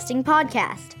interesting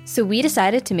podcast. So we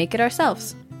decided to make it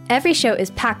ourselves. Every show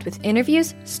is packed with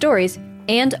interviews, stories,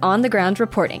 and on-the-ground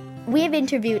reporting. We have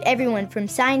interviewed everyone from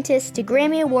scientists to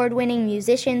Grammy Award-winning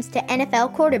musicians to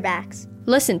NFL quarterbacks.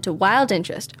 Listen to Wild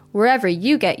Interest wherever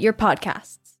you get your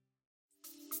podcasts.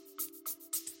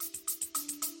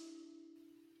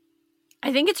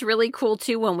 I think it's really cool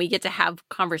too when we get to have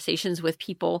conversations with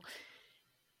people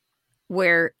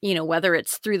where, whether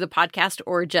it's through the podcast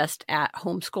or just at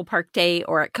Homeschool Park Day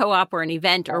or at co-op or an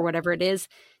event or whatever it is,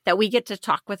 that we get to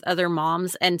talk with other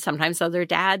moms and sometimes other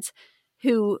dads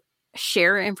who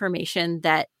share information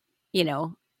that,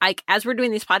 as we're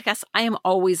doing these podcasts, I am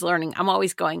always learning. I'm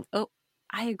always going, oh,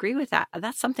 I agree with that.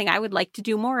 That's something I would like to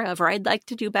do more of, or I'd like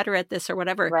to do better at this or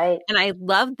whatever. Right. And I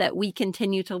love that we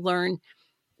continue to learn,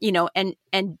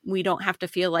 and we don't have to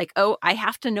feel like, oh, I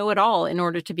have to know it all in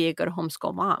order to be a good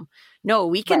homeschool mom. No,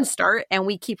 we can start and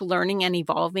we keep learning and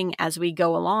evolving as we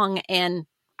go along. And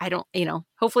I don't,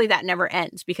 hopefully that never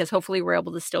ends, because hopefully we're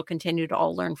able to still continue to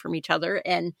all learn from each other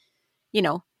and,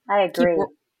 I agree.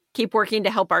 keep working to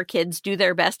help our kids do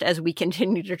their best as we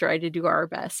continue to try to do our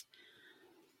best.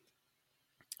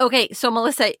 Okay. So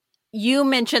Melissa, you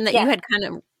mentioned that you had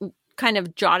kind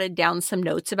of jotted down some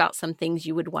notes about some things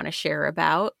you would want to share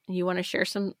about. You want to share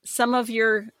some of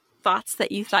your thoughts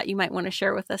that you thought you might want to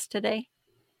share with us today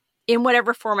in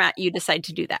whatever format you decide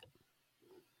to do that.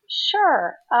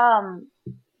 Sure.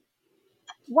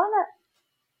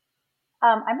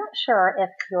 I'm not sure if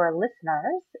your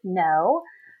listeners know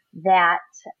that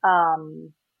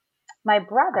my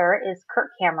brother is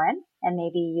Kirk Cameron, and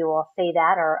maybe you will say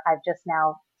that, or I've just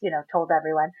now, told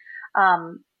everyone.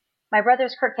 My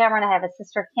brother's Kirk Cameron. I have a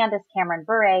sister, Candace Cameron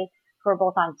Bure, who are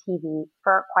both on TV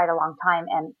for quite a long time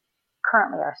and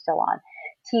currently are still on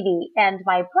TV. And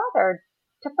my brother,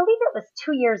 to believe it was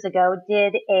 2 years ago,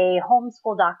 did a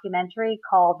homeschool documentary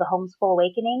called The Homeschool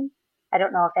Awakening. I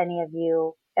don't know if any of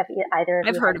you if either of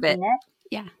I've you heard have of it. seen it.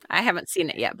 Yeah. I haven't seen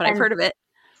it yet, but I've And heard of it.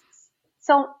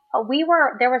 so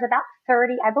there was about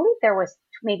 30, I believe there was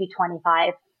maybe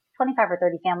 25 or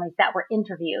 30 families that were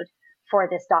interviewed for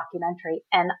this documentary.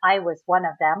 And I was one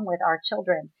of them with our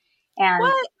children. And,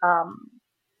 What?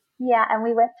 yeah, and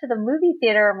we went to the movie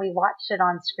theater and we watched it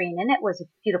on screen and it was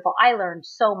beautiful. I learned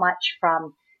so much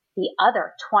from the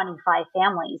other 25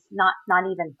 families, not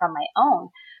even from my own,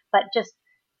 but just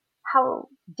how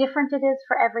different it is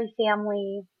for every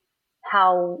family,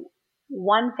 how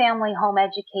one family home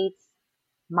educates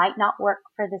might not work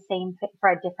for for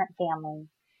a different family.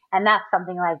 And that's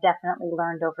something that I've definitely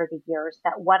learned over the years,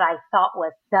 that what I thought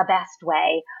was the best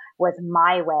way was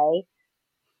my way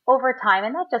over time.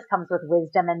 And that just comes with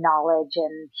wisdom and knowledge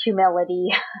and humility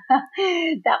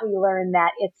that we learn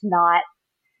that it's not,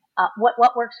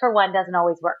 what works for one doesn't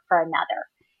always work for another.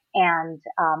 And,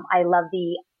 I love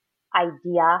the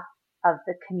idea of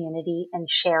the community and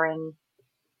sharing,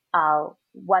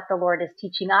 what the Lord is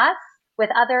teaching us with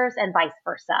others and vice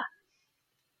versa.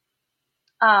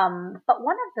 But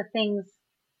one of the things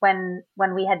when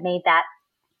we had made that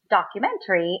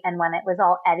documentary and when it was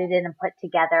all edited and put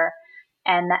together,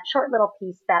 and that short little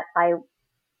piece that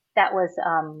was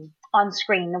on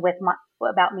screen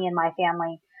about me and my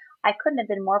family, I couldn't have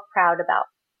been more proud about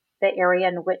the area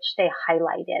in which they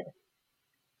highlighted,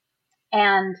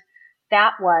 and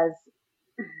that was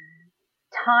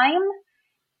time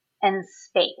and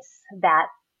space that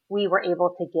we were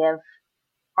able to give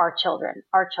our children,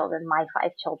 my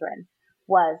 5 children,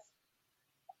 was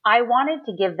I wanted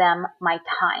to give them my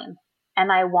time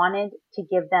and I wanted to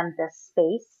give them the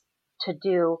space to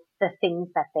do the things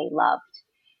that they loved.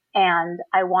 And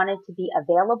I wanted to be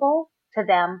available to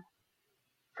them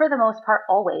for the most part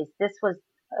always. This was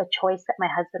a choice that my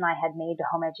husband and I had made to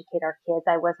home educate our kids.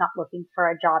 I was not looking for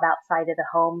a job outside of the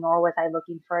home, nor was I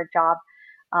looking for a job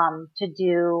to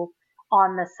do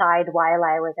on the side while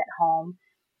I was at home.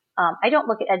 I don't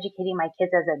look at educating my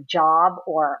kids as a job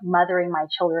or mothering my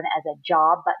children as a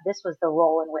job, but this was the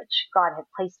role in which God had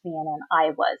placed me in, and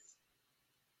I was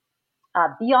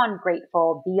beyond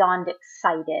grateful, beyond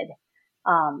excited.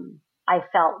 I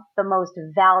felt the most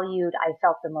valued. I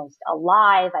felt the most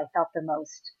alive. I felt the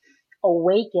most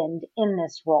awakened in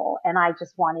this role, and I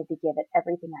just wanted to give it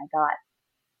everything I got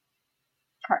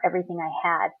or everything I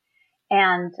had.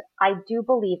 And I do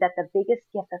believe that the biggest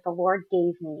gift that the Lord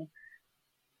gave me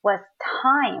was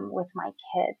time with my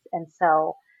kids. And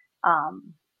so,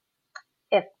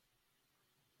 if,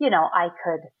 I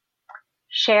could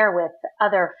share with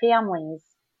other families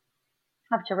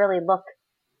how to really look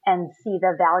and see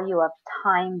the value of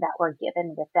time that we're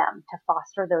given with them to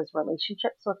foster those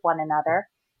relationships with one another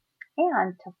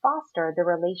and to foster the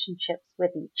relationships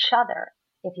with each other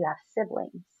if you have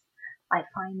siblings. I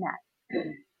find that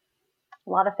a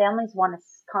lot of families want to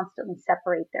constantly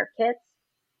separate their kids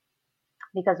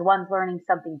because one's learning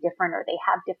something different or they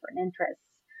have different interests.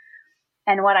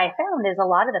 And what I found is a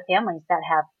lot of the families that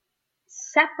have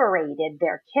separated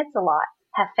their kids a lot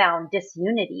have found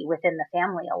disunity within the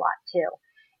family a lot too.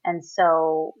 And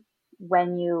so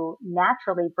when you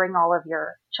naturally bring all of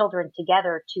your children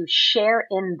together to share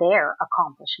in their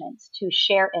accomplishments, to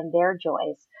share in their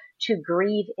joys, to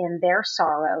grieve in their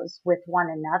sorrows with one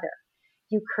another,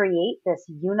 you create this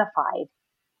unified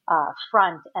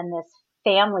front and this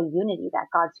family unity that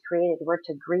God's created. We're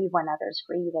to grieve when others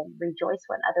grieve and rejoice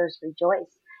when others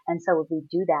rejoice. And so we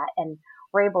do that and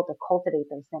we're able to cultivate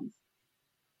those things.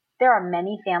 There are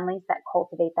many families that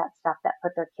cultivate that stuff, that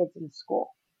put their kids in school,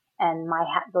 and my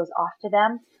hat goes off to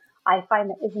them. I find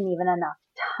there isn't even enough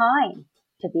time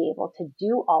to be able to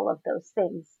do all of those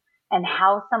things, and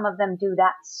how some of them do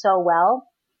that so well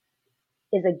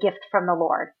is a gift from the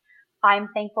Lord. I'm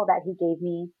thankful that He gave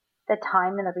me the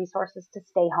time and the resources to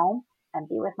stay home and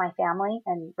be with my family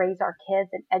and raise our kids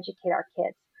and educate our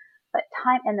kids. But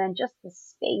time, and then just the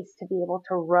space to be able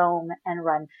to roam and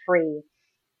run free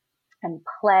and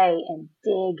play and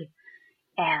dig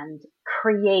and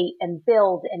create and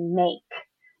build and make,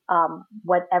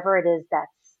 whatever it is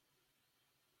that's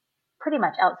pretty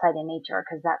much outside in nature,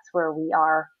 because that's where we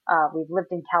are. We've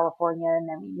lived in California and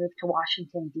then we moved to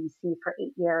Washington, D.C. for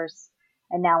 8 years.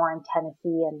 And now we're in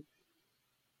Tennessee and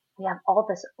we have all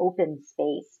this open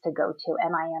space to go to.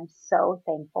 And I am so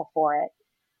thankful for it.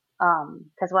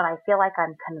 Because when I feel like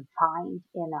I'm confined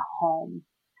in a home,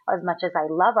 as much as I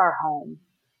love our home,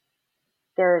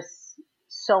 there's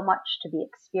so much to be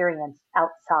experienced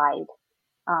outside.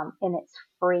 And it's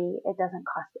free. It doesn't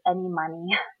cost any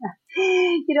money.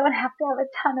 You don't have to have a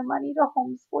ton of money to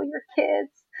homeschool your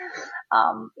kids.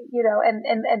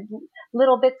 And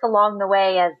little bits along the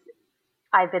way as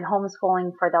I've been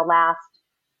homeschooling for the last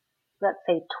let's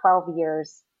say 12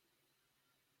 years,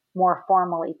 more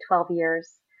formally 12 years,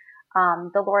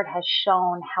 the Lord has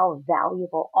shown how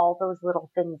valuable all those little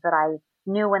things that I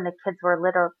knew when the kids were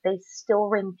little, they still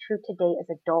ring true today as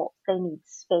adults. They need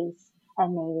space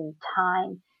and they need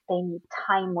time. They need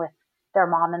time with their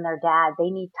mom and their dad.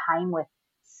 They need time with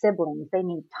siblings. They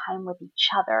need time with each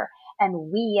other.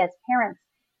 And we as parents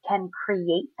can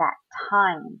create that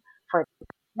time for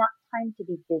not time to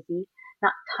be busy,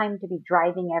 not time to be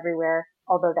driving everywhere,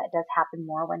 although that does happen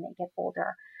more when they get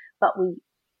older. But we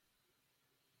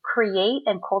create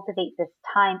and cultivate this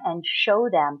time and show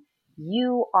them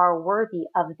you are worthy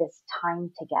of this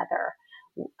time together.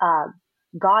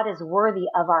 God is worthy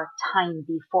of our time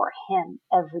before Him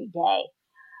every day.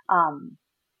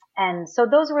 And so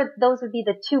those would be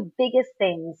the two biggest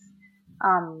things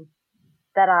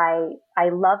that I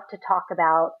love to talk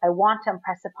about. I want to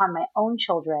impress upon my own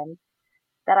children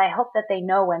that I hope that they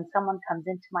know when someone comes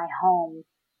into my home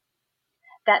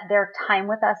that their time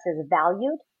with us is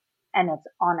valued and it's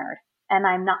honored. And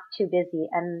I'm not too busy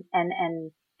and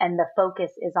the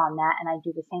focus is on that. And I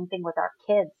do the same thing with our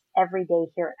kids every day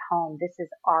here at home. This is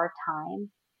our time.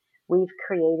 We've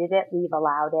created it. We've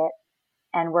allowed it,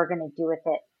 and we're going to do with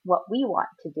it what we want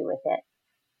to do with it.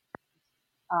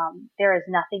 There is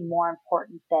nothing more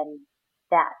important than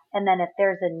that. And then if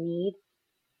there's a need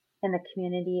in the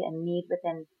community, a need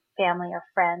within family or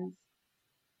friends,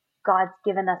 God's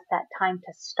given us that time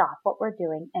to stop what we're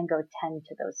doing and go tend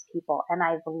to those people. And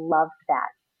I've loved that.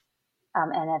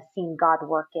 And have seen God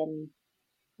work in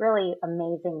really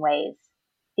amazing ways,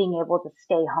 being able to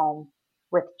stay home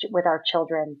with our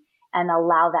children and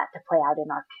allow that to play out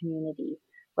in our community.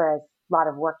 Whereas a lot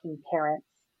of working parents,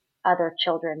 other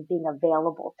children being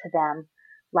available to them,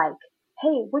 like,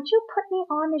 hey, would you put me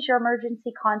on as your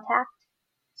emergency contact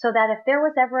so that if there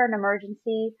was ever an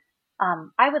emergency,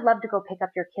 I would love to go pick up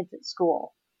your kids at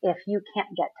school if you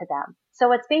can't get to them.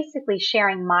 So it's basically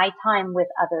sharing my time with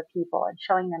other people and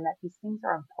showing them that these things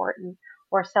are important,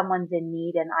 or someone's in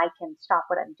need and I can stop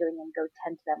what I'm doing and go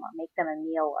tend to them or make them a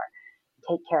meal or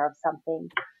take care of something.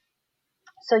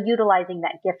 So utilizing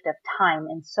that gift of time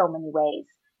in so many ways,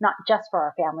 not just for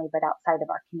our family, but outside of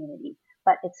our community.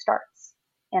 But it starts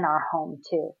in our home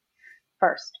too,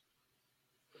 first.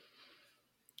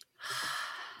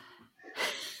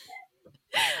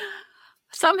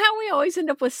 Somehow we always end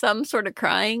up with some sort of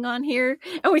crying on here,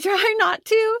 and we try not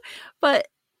to, but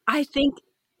I think,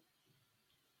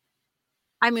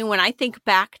 I mean, when I think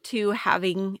back to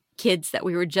having kids that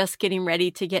we were just getting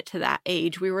ready to get to that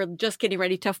age, we were just getting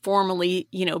ready to formally,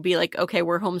 be like, okay,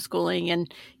 we're homeschooling.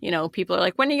 And, people are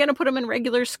like, when are you going to put them in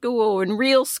regular school and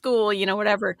real school,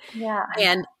 whatever. Yeah.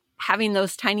 And having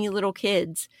those tiny little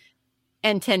kids,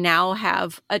 and to now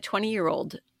have a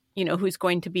 20-year-old, who's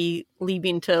going to be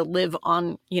leaving to live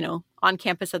on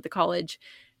campus at the college,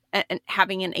 and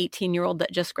having an 18-year-old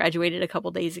that just graduated a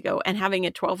couple days ago, and having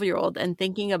a 12-year-old, and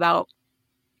thinking about,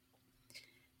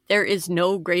 there is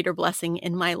no greater blessing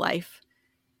in my life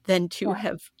than to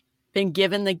have been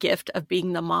given the gift of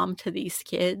being the mom to these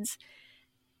kids,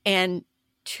 and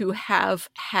to have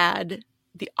had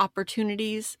the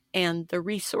opportunities and the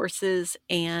resources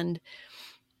and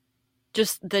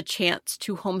just the chance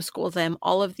to homeschool them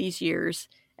all of these years,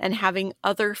 and having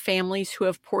other families who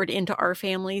have poured into our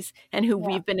families and who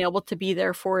we've been able to be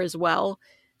there for as well.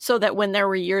 So that when there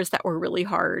were years that were really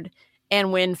hard,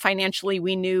 and when financially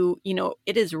we knew,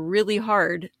 it is really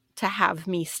hard to have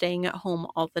me staying at home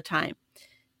all the time,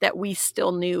 that we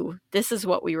still knew this is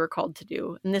what we were called to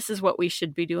do and this is what we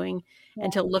should be doing.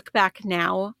 And to look back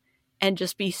now and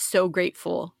just be so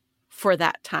grateful for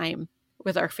that time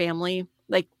with our family.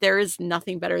 Like, there is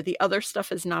nothing better. The other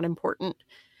stuff is not important.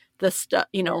 The stuff,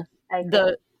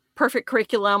 the perfect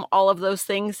curriculum, all of those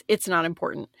things, it's not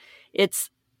important. It's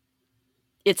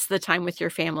the time with your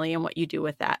family and what you do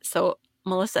with that. So,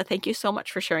 Melissa, thank you so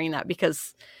much for sharing that,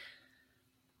 because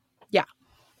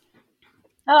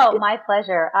Oh, my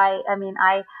pleasure. I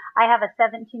have a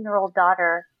 17-year-old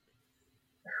daughter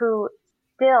who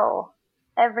still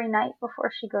every night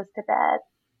before she goes to bed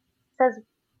says,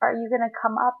 are you going to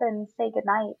come up and say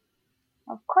goodnight?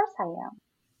 Of course I am.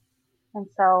 And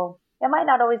so it might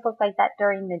not always look like that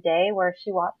during the day where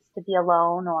she wants to be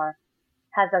alone or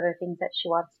has other things that she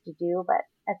wants to do, but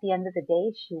at the end of the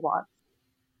day, she wants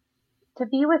to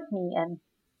be with me, and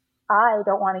I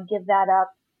don't want to give that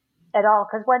up at all,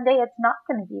 because one day it's not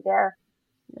going to be there.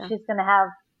 Yeah. She's going to have,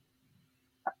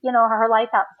 her life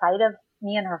outside of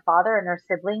me and her father and her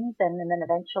siblings, and then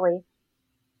eventually,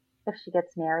 if she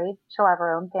gets married, she'll have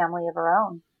her own family of her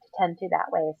own to tend to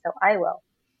that way. So I will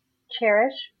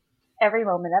cherish every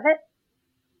moment of it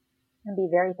and be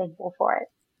very thankful for it.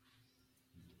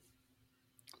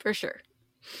 For sure.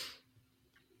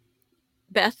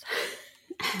 Beth?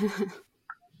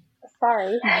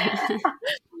 Sorry.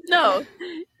 No,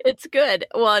 it's good.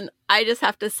 Well, and I just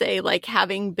have to say, like,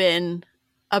 having been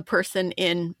a person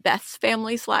in Beth's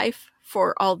family's life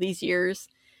for all these years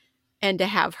and to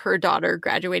have her daughter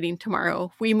graduating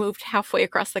tomorrow, we moved halfway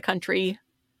across the country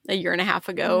a year and a half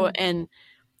ago, and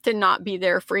to not be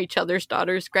there for each other's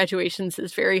daughters' graduations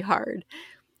is very hard.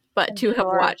 But to have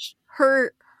watched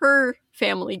her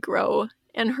family grow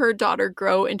and her daughter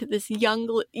grow into this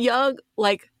young,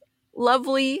 like,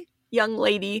 lovely young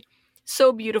lady,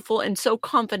 so beautiful and so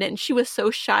confident. And she was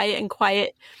so shy and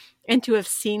quiet. And to have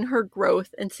seen her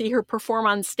growth and see her perform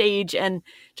on stage and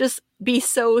just be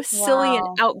so silly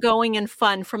and outgoing and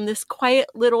fun, from this quiet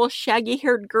little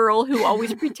shaggy-haired girl who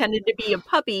always pretended to be a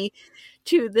puppy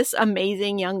to this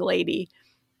amazing young lady.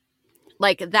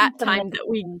 Like, that time that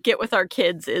we get with our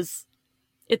kids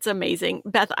it's amazing.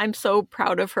 Beth, I'm so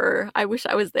proud of her. I wish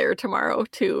I was there tomorrow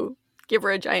to give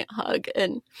her a giant hug,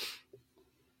 and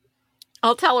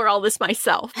I'll tell her all this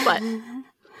myself, but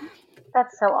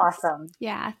That's so awesome.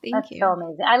 Yeah, thank That's you. so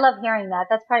amazing. I love hearing that.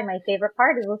 That's probably my favorite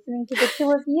part, is listening to the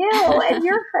two of you and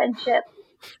your friendship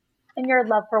and your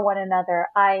love for one another.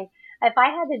 If I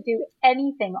had to do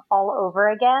anything all over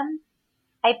again,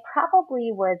 I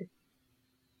probably would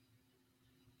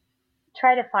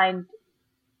try to find,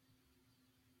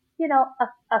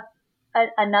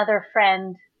 another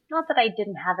friend. Not that I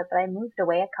didn't have it, but I moved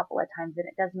away a couple of times, and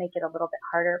it does make it a little bit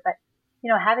harder. But,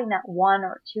 having that one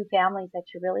or two families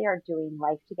that you really are doing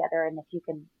life together, and if you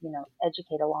can,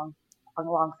 educate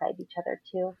alongside each other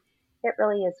too, it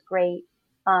really is great.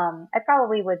 I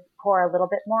probably would pour a little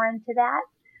bit more into that.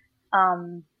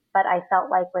 But I felt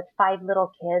like with 5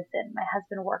 little kids, and my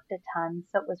husband worked a ton,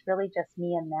 so it was really just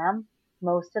me and them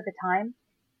most of the time.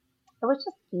 It was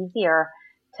just easier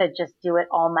to just do it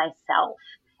all myself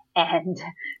and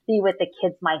be with the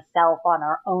kids myself on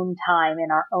our own time in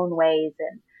our own ways.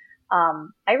 And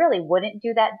I really wouldn't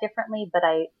do that differently, but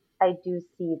I do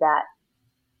see that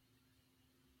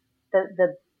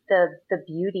the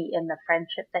beauty in the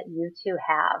friendship that you two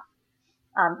have,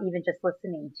 even just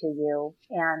listening to you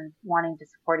and wanting to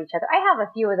support each other. I have a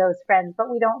few of those friends, but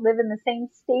we don't live in the same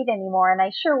state anymore, and I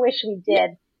sure wish we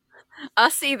did.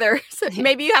 us either. So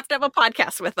maybe you have to have a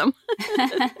podcast with them.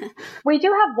 We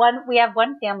have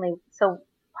one family. So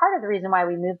part of the reason why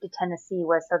we moved to Tennessee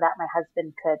was so that my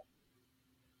husband could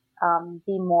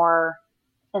be more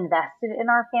invested in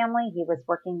our family. He was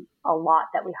working a lot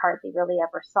that we hardly really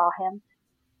ever saw him.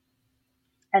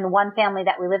 And one family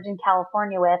that we lived in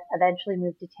California with eventually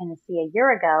moved to Tennessee a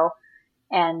year ago.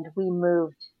 And we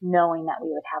moved knowing that we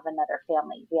would have another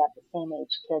family. We have the same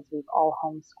age kids. We've all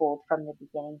homeschooled from the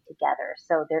beginning together.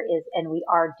 So and we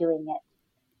are doing it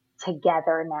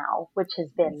together now, which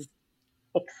has been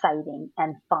exciting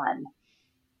and fun.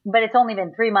 But it's only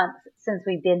been 3 months since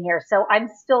we've been here. So I'm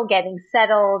still getting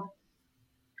settled,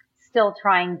 still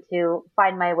trying to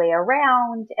find my way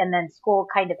around. And then school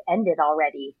kind of ended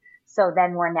already. So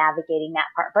then we're navigating that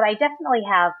part. But I definitely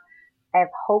have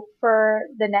hope for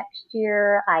the next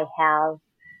year. I have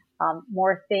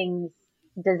more things,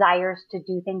 desires to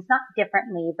do things, not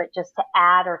differently, but just to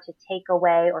add or to take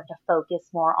away or to focus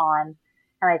more on.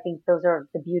 And I think those are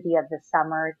the beauty of the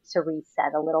summer, to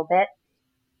reset a little bit,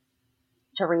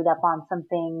 to read up on some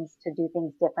things, to do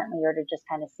things differently, or to just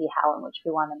kind of see how in which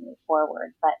we want to move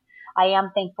forward. But I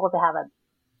am thankful to have a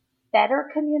better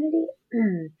community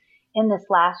in this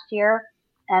last year.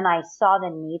 And I saw the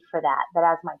need for that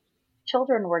as my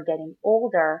children were getting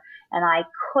older and I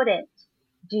couldn't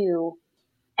do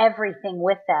everything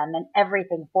with them and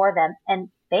everything for them. And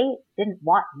they didn't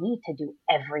want me to do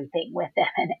everything with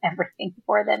them and everything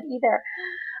for them either.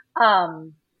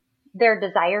 Their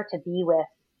desire to be with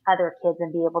other kids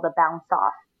and be able to bounce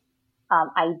off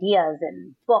ideas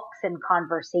and books and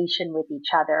conversation with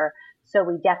each other. So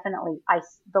we definitely,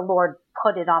 the Lord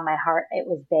put it on my heart. It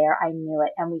was there. I knew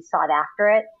it, and we sought after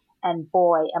it. And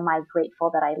boy, am I grateful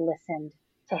that I listened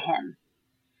to him.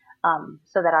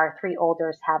 So that our 3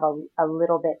 olders have a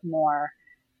little bit more,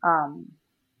 a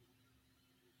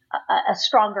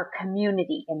stronger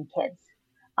community in kids.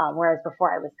 Whereas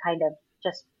before I was kind of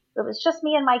it was just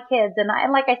me and my kids. And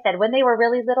like I said, when they were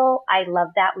really little, I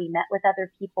loved that. We met with other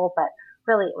people, but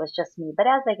really it was just me. But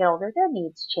as they get older, their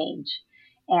needs change.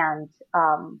 And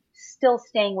still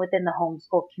staying within the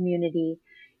homeschool community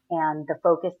and the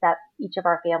focus that each of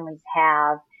our families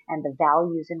have and the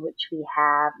values in which we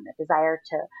have and the desire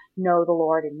to know the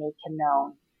Lord and make him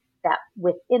known, that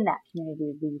within that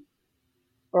community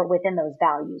or within those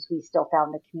values, we still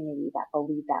found the community that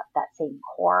believe that same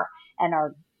core and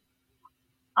are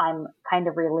I'm kind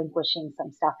of relinquishing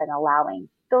some stuff and allowing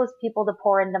those people to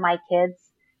pour into my kids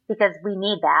because we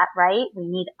need that, right? We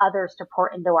need others to pour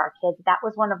into our kids. That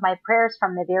was one of my prayers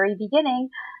from the very beginning.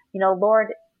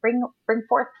 Lord, bring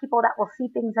forth people that will see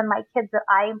things in my kids that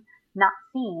I'm not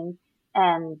seeing.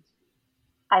 And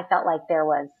I felt like there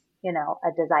was,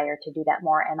 a desire to do that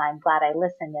more. And I'm glad I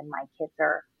listened, and my kids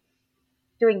are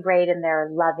doing great and they're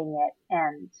loving it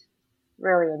and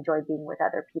really enjoy being with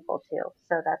other people too.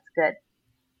 So that's good.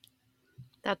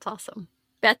 That's awesome.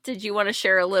 Beth, did you want to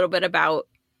share a little bit about,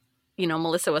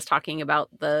 Melissa was talking about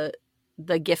the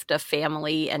gift of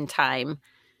family and time.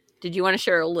 Did you want to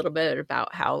share a little bit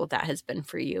about how that has been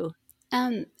for you?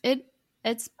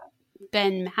 It's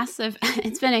been massive.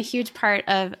 It's been a huge part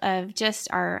of just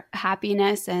our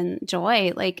happiness and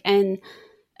joy. And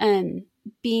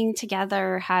being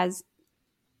together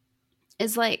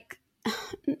is like,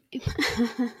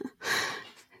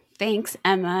 thanks,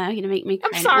 Emma. You're gonna make me cry.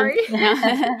 I'm sorry.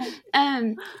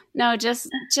 No, just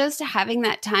having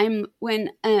that time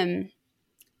when,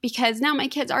 because now my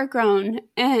kids are grown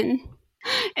and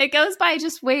it goes by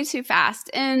just way too fast.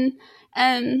 And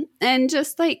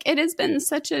just like, it has been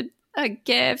such a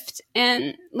gift.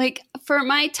 And like, for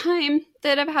my time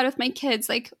that I've had with my kids,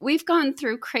 like, we've gone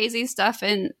through crazy stuff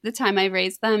in the time I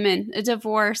raised them, and a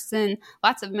divorce and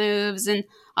lots of moves and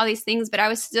all these things, but I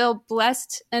was still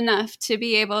blessed enough to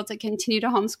be able to continue to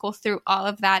homeschool through all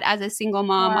of that as a single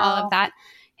mom. Wow. All of that.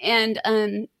 And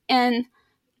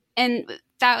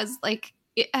that was like,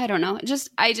 I don't know,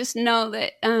 I just know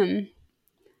that,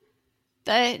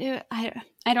 that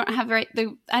I don't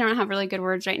have really good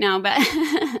words right now,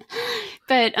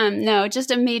 but no,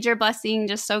 just a major blessing.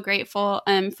 Just so grateful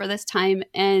for this time,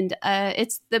 and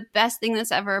it's the best thing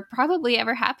that's probably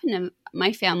ever happened to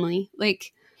my family.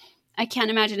 Like, I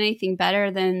can't imagine anything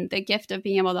better than the gift of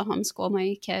being able to homeschool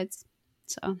my kids.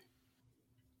 So,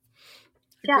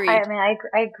 yeah, Agreed. I mean,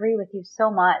 I agree with you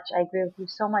so much. And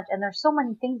there's so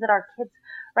many things that our kids,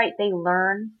 right, they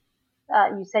learn.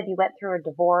 You said you went through a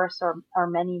divorce or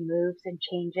many moves and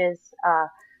changes.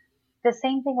 The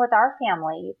same thing with our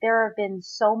family. There have been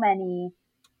so many,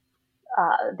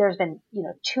 there's been,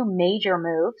 2 major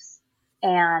moves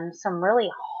and some really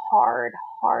hard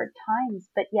times.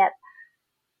 But yet,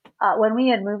 when we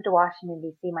had moved to Washington,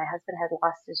 D.C., my husband had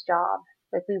lost his job.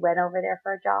 Like, we went over there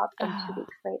for a job, and 2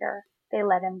 weeks later, they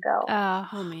let him go.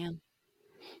 Oh, man.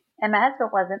 And my husband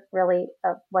wasn't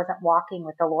walking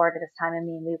with the Lord at this time. I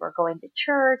mean, we were going to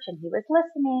church and he was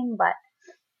listening, but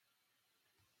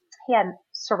he hadn't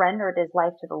surrendered his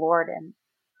life to the Lord. And,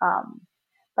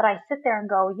 but I sit there and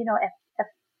go,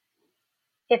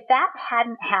 if that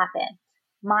hadn't happened,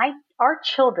 our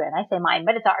children, I say mine,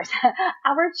 but it's ours,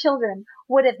 our children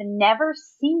would have never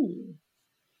seen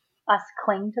us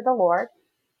cling to the Lord,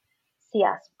 see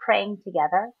us praying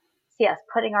together, see us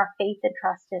putting our faith and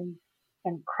trust in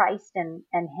Christ and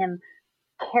Him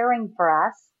caring for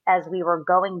us as we were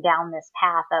going down this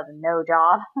path of no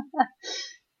job.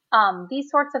 These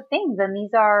sorts of things. And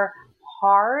these are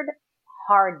hard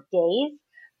days.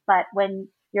 But when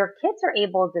your kids are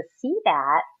able to see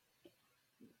that,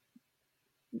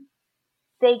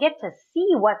 they get to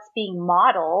see what's being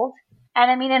modeled. And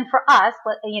I mean, and for us,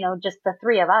 just the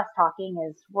 3 of us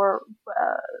talking we're,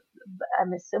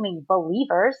 I'm assuming,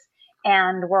 believers,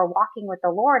 and we're walking with the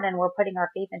Lord and we're putting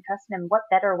our faith and trust in Him. What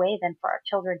better way than for our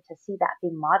children to see that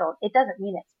being modeled? It doesn't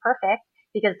mean it's perfect,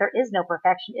 because there is no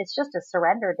perfection. It's just a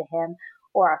surrender to Him,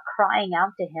 or a crying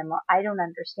out to Him, or I don't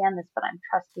understand this, but I'm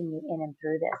trusting You in and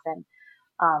through this. And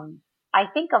I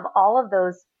think of all of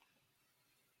those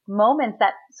moments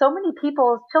that so many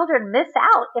people's children miss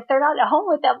out if they're not at home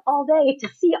with them all day, to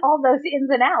see all those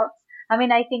ins and outs. I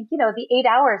mean, I think, the 8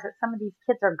 hours that some of these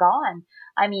kids are gone.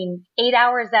 I mean, 8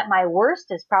 hours at my worst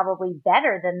is probably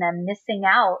better than them missing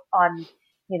out on,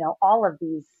 all of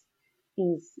these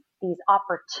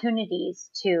opportunities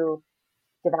to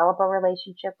develop a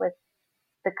relationship with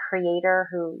the Creator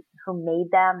who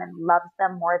made them and loves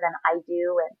them more than I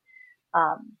do.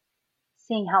 And,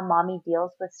 seeing how mommy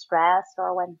deals with stress,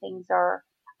 or when things are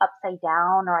upside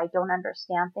down, or I don't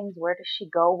understand things. Where does she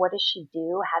go? What does she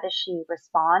do? How does she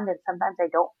respond? And sometimes I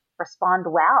don't respond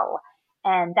well,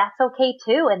 and that's okay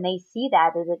too. And they see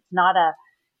that, and it's not a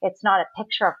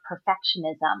picture of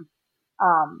perfectionism.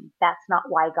 That's not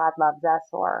why God loves us,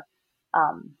 or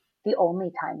the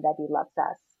only time that He loves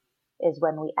us is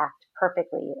when we act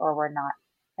perfectly or we're not.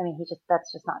 I mean,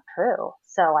 that's just not true.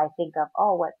 So I think of,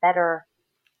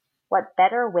 what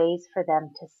better ways for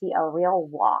them to see a real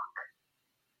walk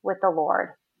with the Lord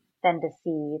than to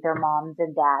see their moms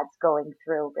and dads going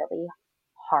through really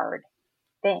hard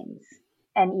things,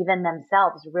 and even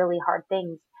themselves really hard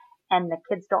things, and the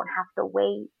kids don't have to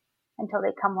wait until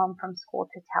they come home from school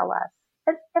to tell us.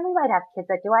 And we might have kids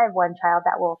that do. I have one child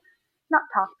that will not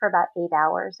talk for about 8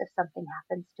 hours if something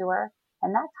happens to her.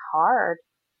 And that's hard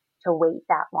to wait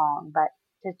that long, but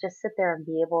to just sit there and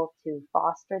be able to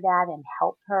foster that and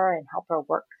help her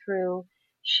work through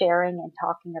sharing and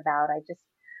talking about,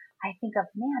 I think of,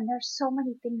 man, there's so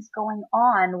many things going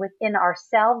on within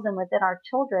ourselves and within our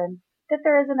children that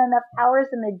there isn't enough hours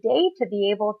in the day to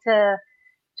be able to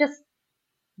just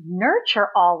nurture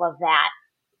all of that.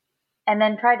 And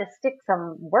then try to stick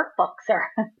some workbooks or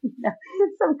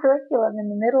some curriculum in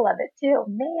the middle of it too.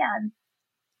 Man.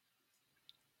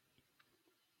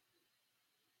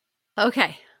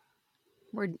 Okay.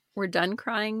 We're done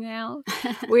crying now.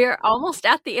 We are almost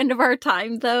at the end of our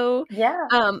time though. Yeah.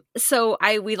 So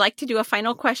we like to do a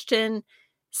final question.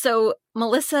 So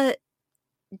Melissa,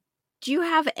 do you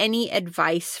have any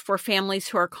advice for families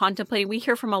who are contemplating? We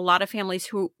hear from a lot of families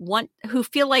who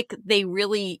feel like they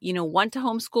really, want to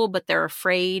homeschool, but they're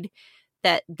afraid,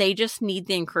 that they just need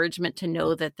the encouragement to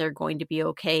know that they're going to be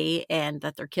okay and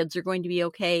that their kids are going to be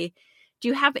okay. Do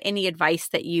you have any advice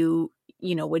that you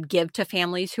would give to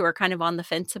families who are kind of on the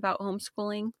fence about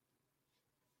homeschooling?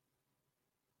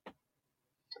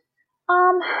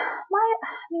 I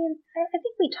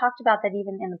think we talked about that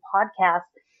even in the podcast.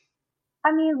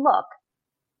 Look,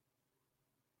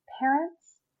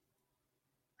 parents,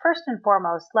 first and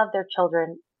foremost, love their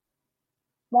children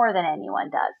more than anyone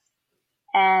does.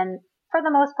 And for the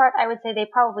most part, I would say they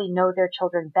probably know their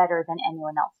children better than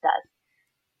anyone else does.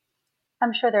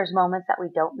 I'm sure there's moments that we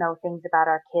don't know things about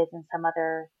our kids and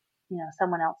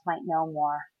someone else might know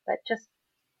more. But just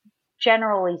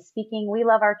generally speaking, we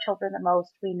love our children the most.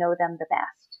 We know them the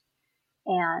best.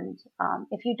 And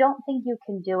if you don't think you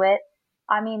can do it,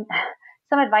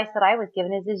 some advice that I was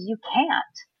given is you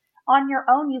can't. On your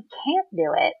own, you can't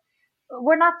do it.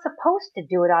 We're not supposed to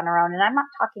do it on our own. And I'm not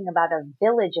talking about a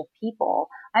village of people.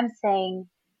 I'm saying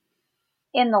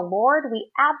in the Lord,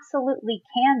 we absolutely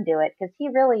can do it because he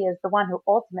really is the one who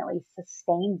ultimately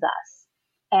sustains us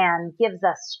and gives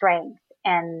us strength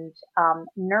and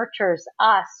nurtures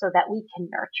us so that we can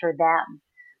nurture them.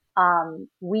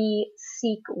 We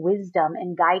seek wisdom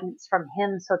and guidance from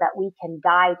him so that we can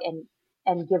guide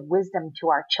and give wisdom to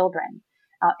our children,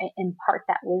 impart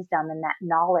that wisdom and that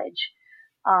knowledge.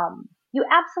 You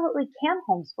absolutely can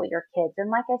homeschool your kids. And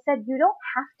like I said, you don't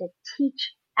have to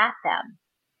teach at them.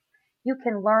 You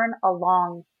can learn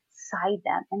alongside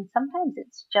them. And sometimes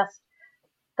it's just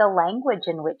the language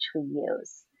in which we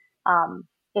use.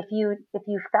 If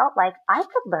you felt like I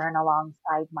could learn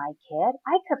alongside my kid,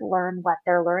 I could learn what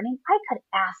they're learning. I could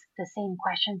ask the same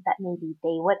questions that maybe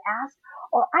they would ask,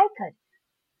 or I could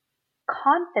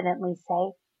confidently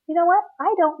say, you know what?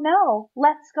 I don't know.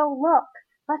 Let's go look.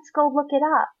 Let's go look it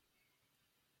up.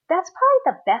 That's probably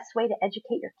the best way to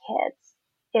educate your kids,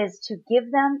 is to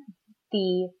give them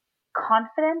the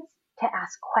confidence to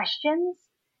ask questions,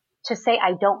 to say,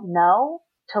 I don't know,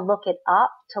 to look it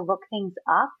up, to look things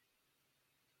up.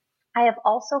 I have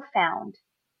also found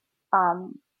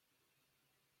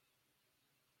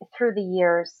through the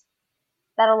years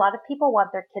that a lot of people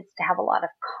want their kids to have a lot of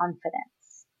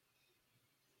confidence.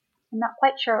 I'm not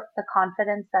quite sure the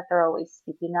confidence that they're always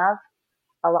speaking of.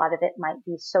 A lot of it might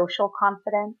be social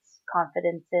confidence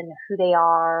in who they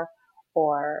are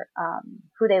or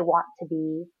who they want to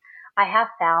be. I have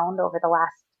found over the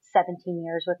last 17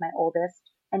 years with my oldest,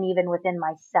 and even within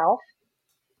myself,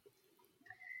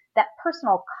 that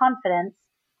personal confidence,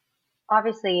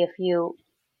 obviously, if you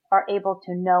are able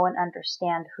to know and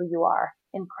understand who you are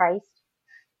in Christ,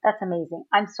 that's amazing.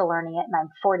 I'm still learning it, and I'm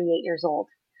 48 years old.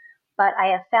 But I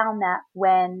have found that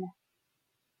when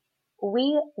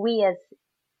we as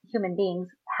human beings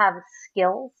have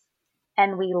skills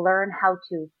and we learn how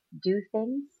to do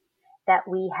things, that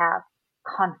we have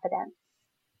confidence.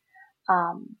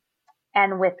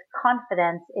 And with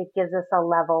confidence, it gives us a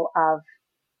level of,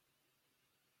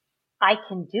 I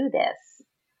can do this.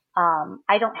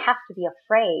 I don't have to be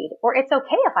afraid, or it's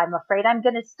okay if I'm afraid, I'm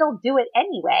going to still do it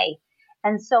anyway.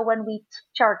 And so when we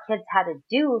teach our kids how to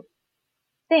do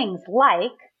things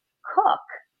like cook,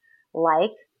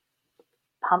 like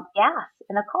pump gas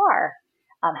in a car,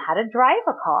 how to drive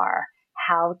a car,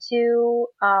 how to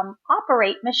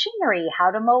operate machinery,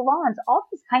 how to mow lawns, all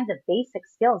these kinds of basic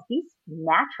skills, these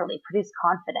naturally produce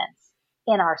confidence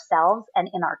in ourselves and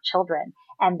in our children.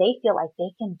 And they feel like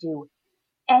they can do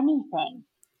anything.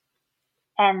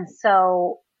 And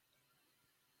so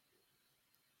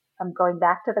I'm going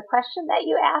back to the question that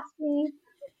you asked me.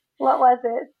 What was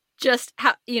it? Just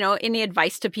how, any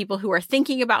advice to people who are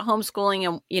thinking about homeschooling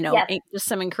and, Yes. just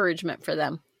some encouragement for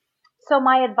them. So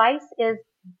my advice is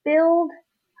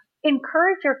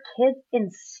encourage your kids in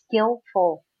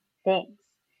skillful things.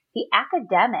 The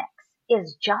academics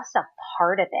is just a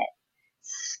part of it.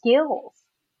 Skills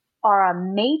are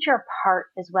a major part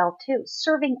as well too.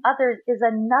 Serving others is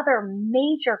another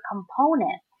major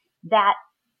component that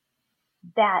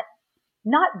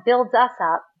not builds us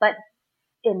up, but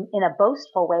in a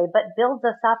boastful way, but builds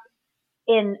us up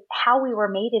in how we were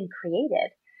made and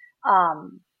created.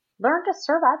 Learn to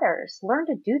serve others. Learn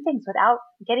to do things without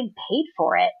getting paid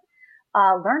for it.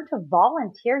 Learn to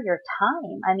volunteer your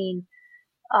time. I mean,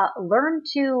 learn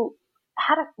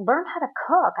how to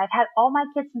cook. I've had all my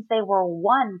kids since they were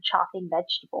 1 chopping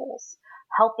vegetables,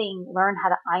 helping learn how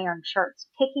to iron shirts,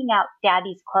 picking out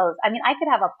daddy's clothes. I mean, I could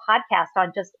have a podcast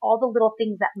on just all the little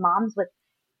things that moms with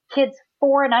kids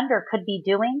 4 and under could be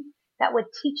doing that would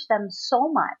teach them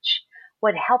so much,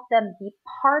 would help them be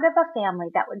part of a family,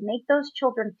 that would make those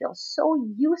children feel so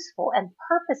useful and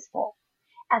purposeful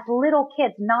as little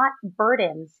kids, not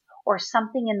burdens or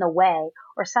something in the way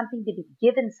or something to be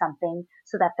given something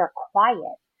so that they're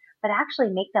quiet, but actually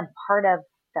make them part of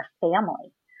the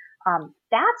family.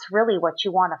 That's really what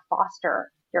you want to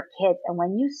foster your kids. And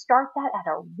when you start that at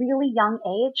a really young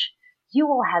age, you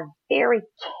will have very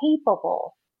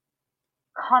capable,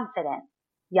 confident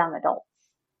young adults.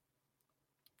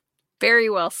 Very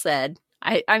well said.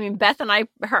 I mean, Beth and I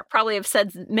probably have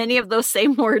said many of those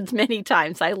same words many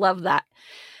times. I love that.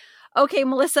 Okay,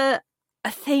 Melissa,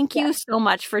 thank you so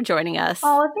much for joining us.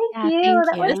 Oh, thank you.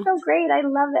 That was so great. I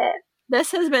love it.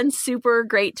 This has been super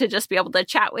great to just be able to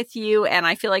chat with you. And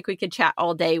I feel like we could chat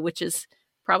all day, which is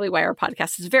probably why our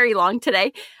podcast is very long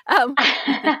today. Sorry,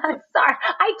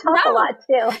 I talk a lot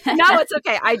too. No, it's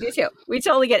okay. I do too. We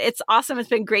totally get it. It's awesome. It's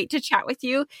been great to chat with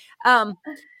you.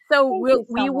 So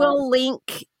we will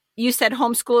link, you said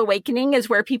Homeschool Awakening is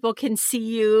where people can see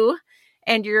you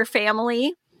and your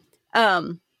family.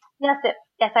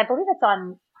 Yes, I believe it's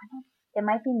on, it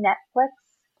might be Netflix,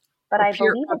 but I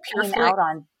believe it came out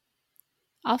on.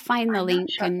 I'll find the link.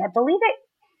 Sure. I believe it.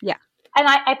 Yeah. And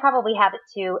I probably have it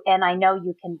too. And I know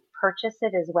you can purchase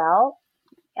it as well.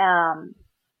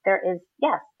 There's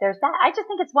that. I just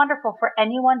think it's wonderful for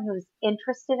anyone who's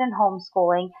interested in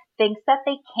homeschooling, thinks that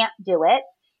they can't do it.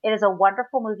 It is a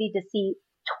wonderful movie to see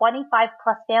 25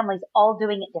 plus families all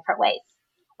doing it different ways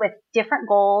with different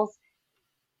goals,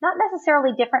 not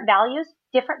necessarily different values,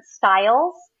 different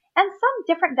styles, and some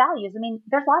different values. I mean,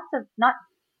 there's lots of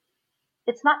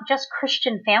it's not just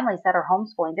Christian families that are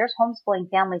homeschooling. There's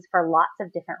homeschooling families for lots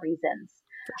of different reasons.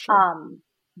 For sure.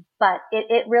 But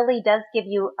it really does give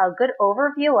you a good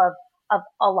overview of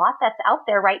a lot that's out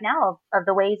there right now of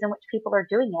the ways in which people are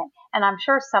doing it. And I'm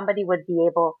sure somebody would be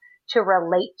able to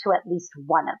relate to at least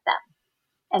one of them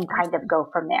and kind of go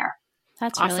from there.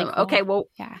 That's awesome. Really cool. Okay, well,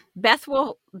 Beth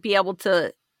will be able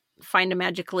to find a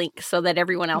magic link so that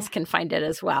everyone else can find it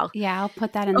as well. Yeah, I'll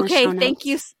put that in the show notes. Okay, thank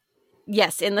you.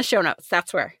 Yes, in the show notes.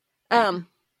 That's where. Do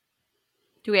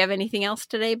we have anything else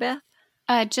today, Beth?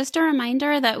 Just a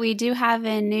reminder that we do have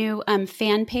a new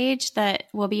fan page that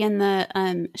will be in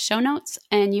the show notes,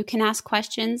 and you can ask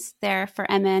questions there for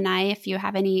Emma and I. If you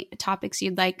have any topics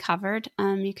you'd like covered,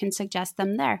 you can suggest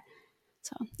them there.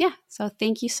 So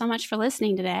thank you so much for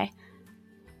listening today.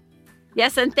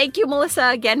 Yes, and thank you, Melissa,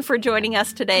 again for joining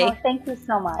us today. Oh, thank you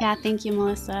so much. Yeah, thank you,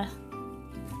 Melissa.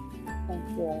 Thank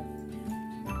you.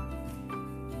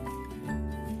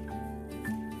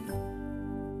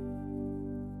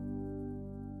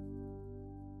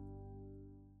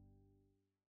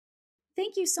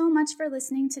 Thank you so much for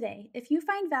listening today. If you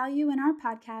find value in our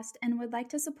podcast and would like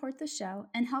to support the show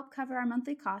and help cover our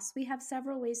monthly costs, we have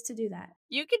several ways to do that.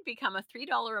 You can become a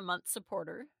 $3 a month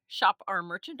supporter, shop our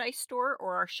merchandise store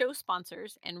or our show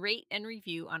sponsors, and rate and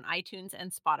review on iTunes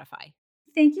and Spotify.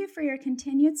 Thank you for your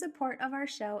continued support of our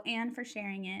show and for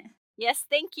sharing it. Yes,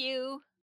 thank you.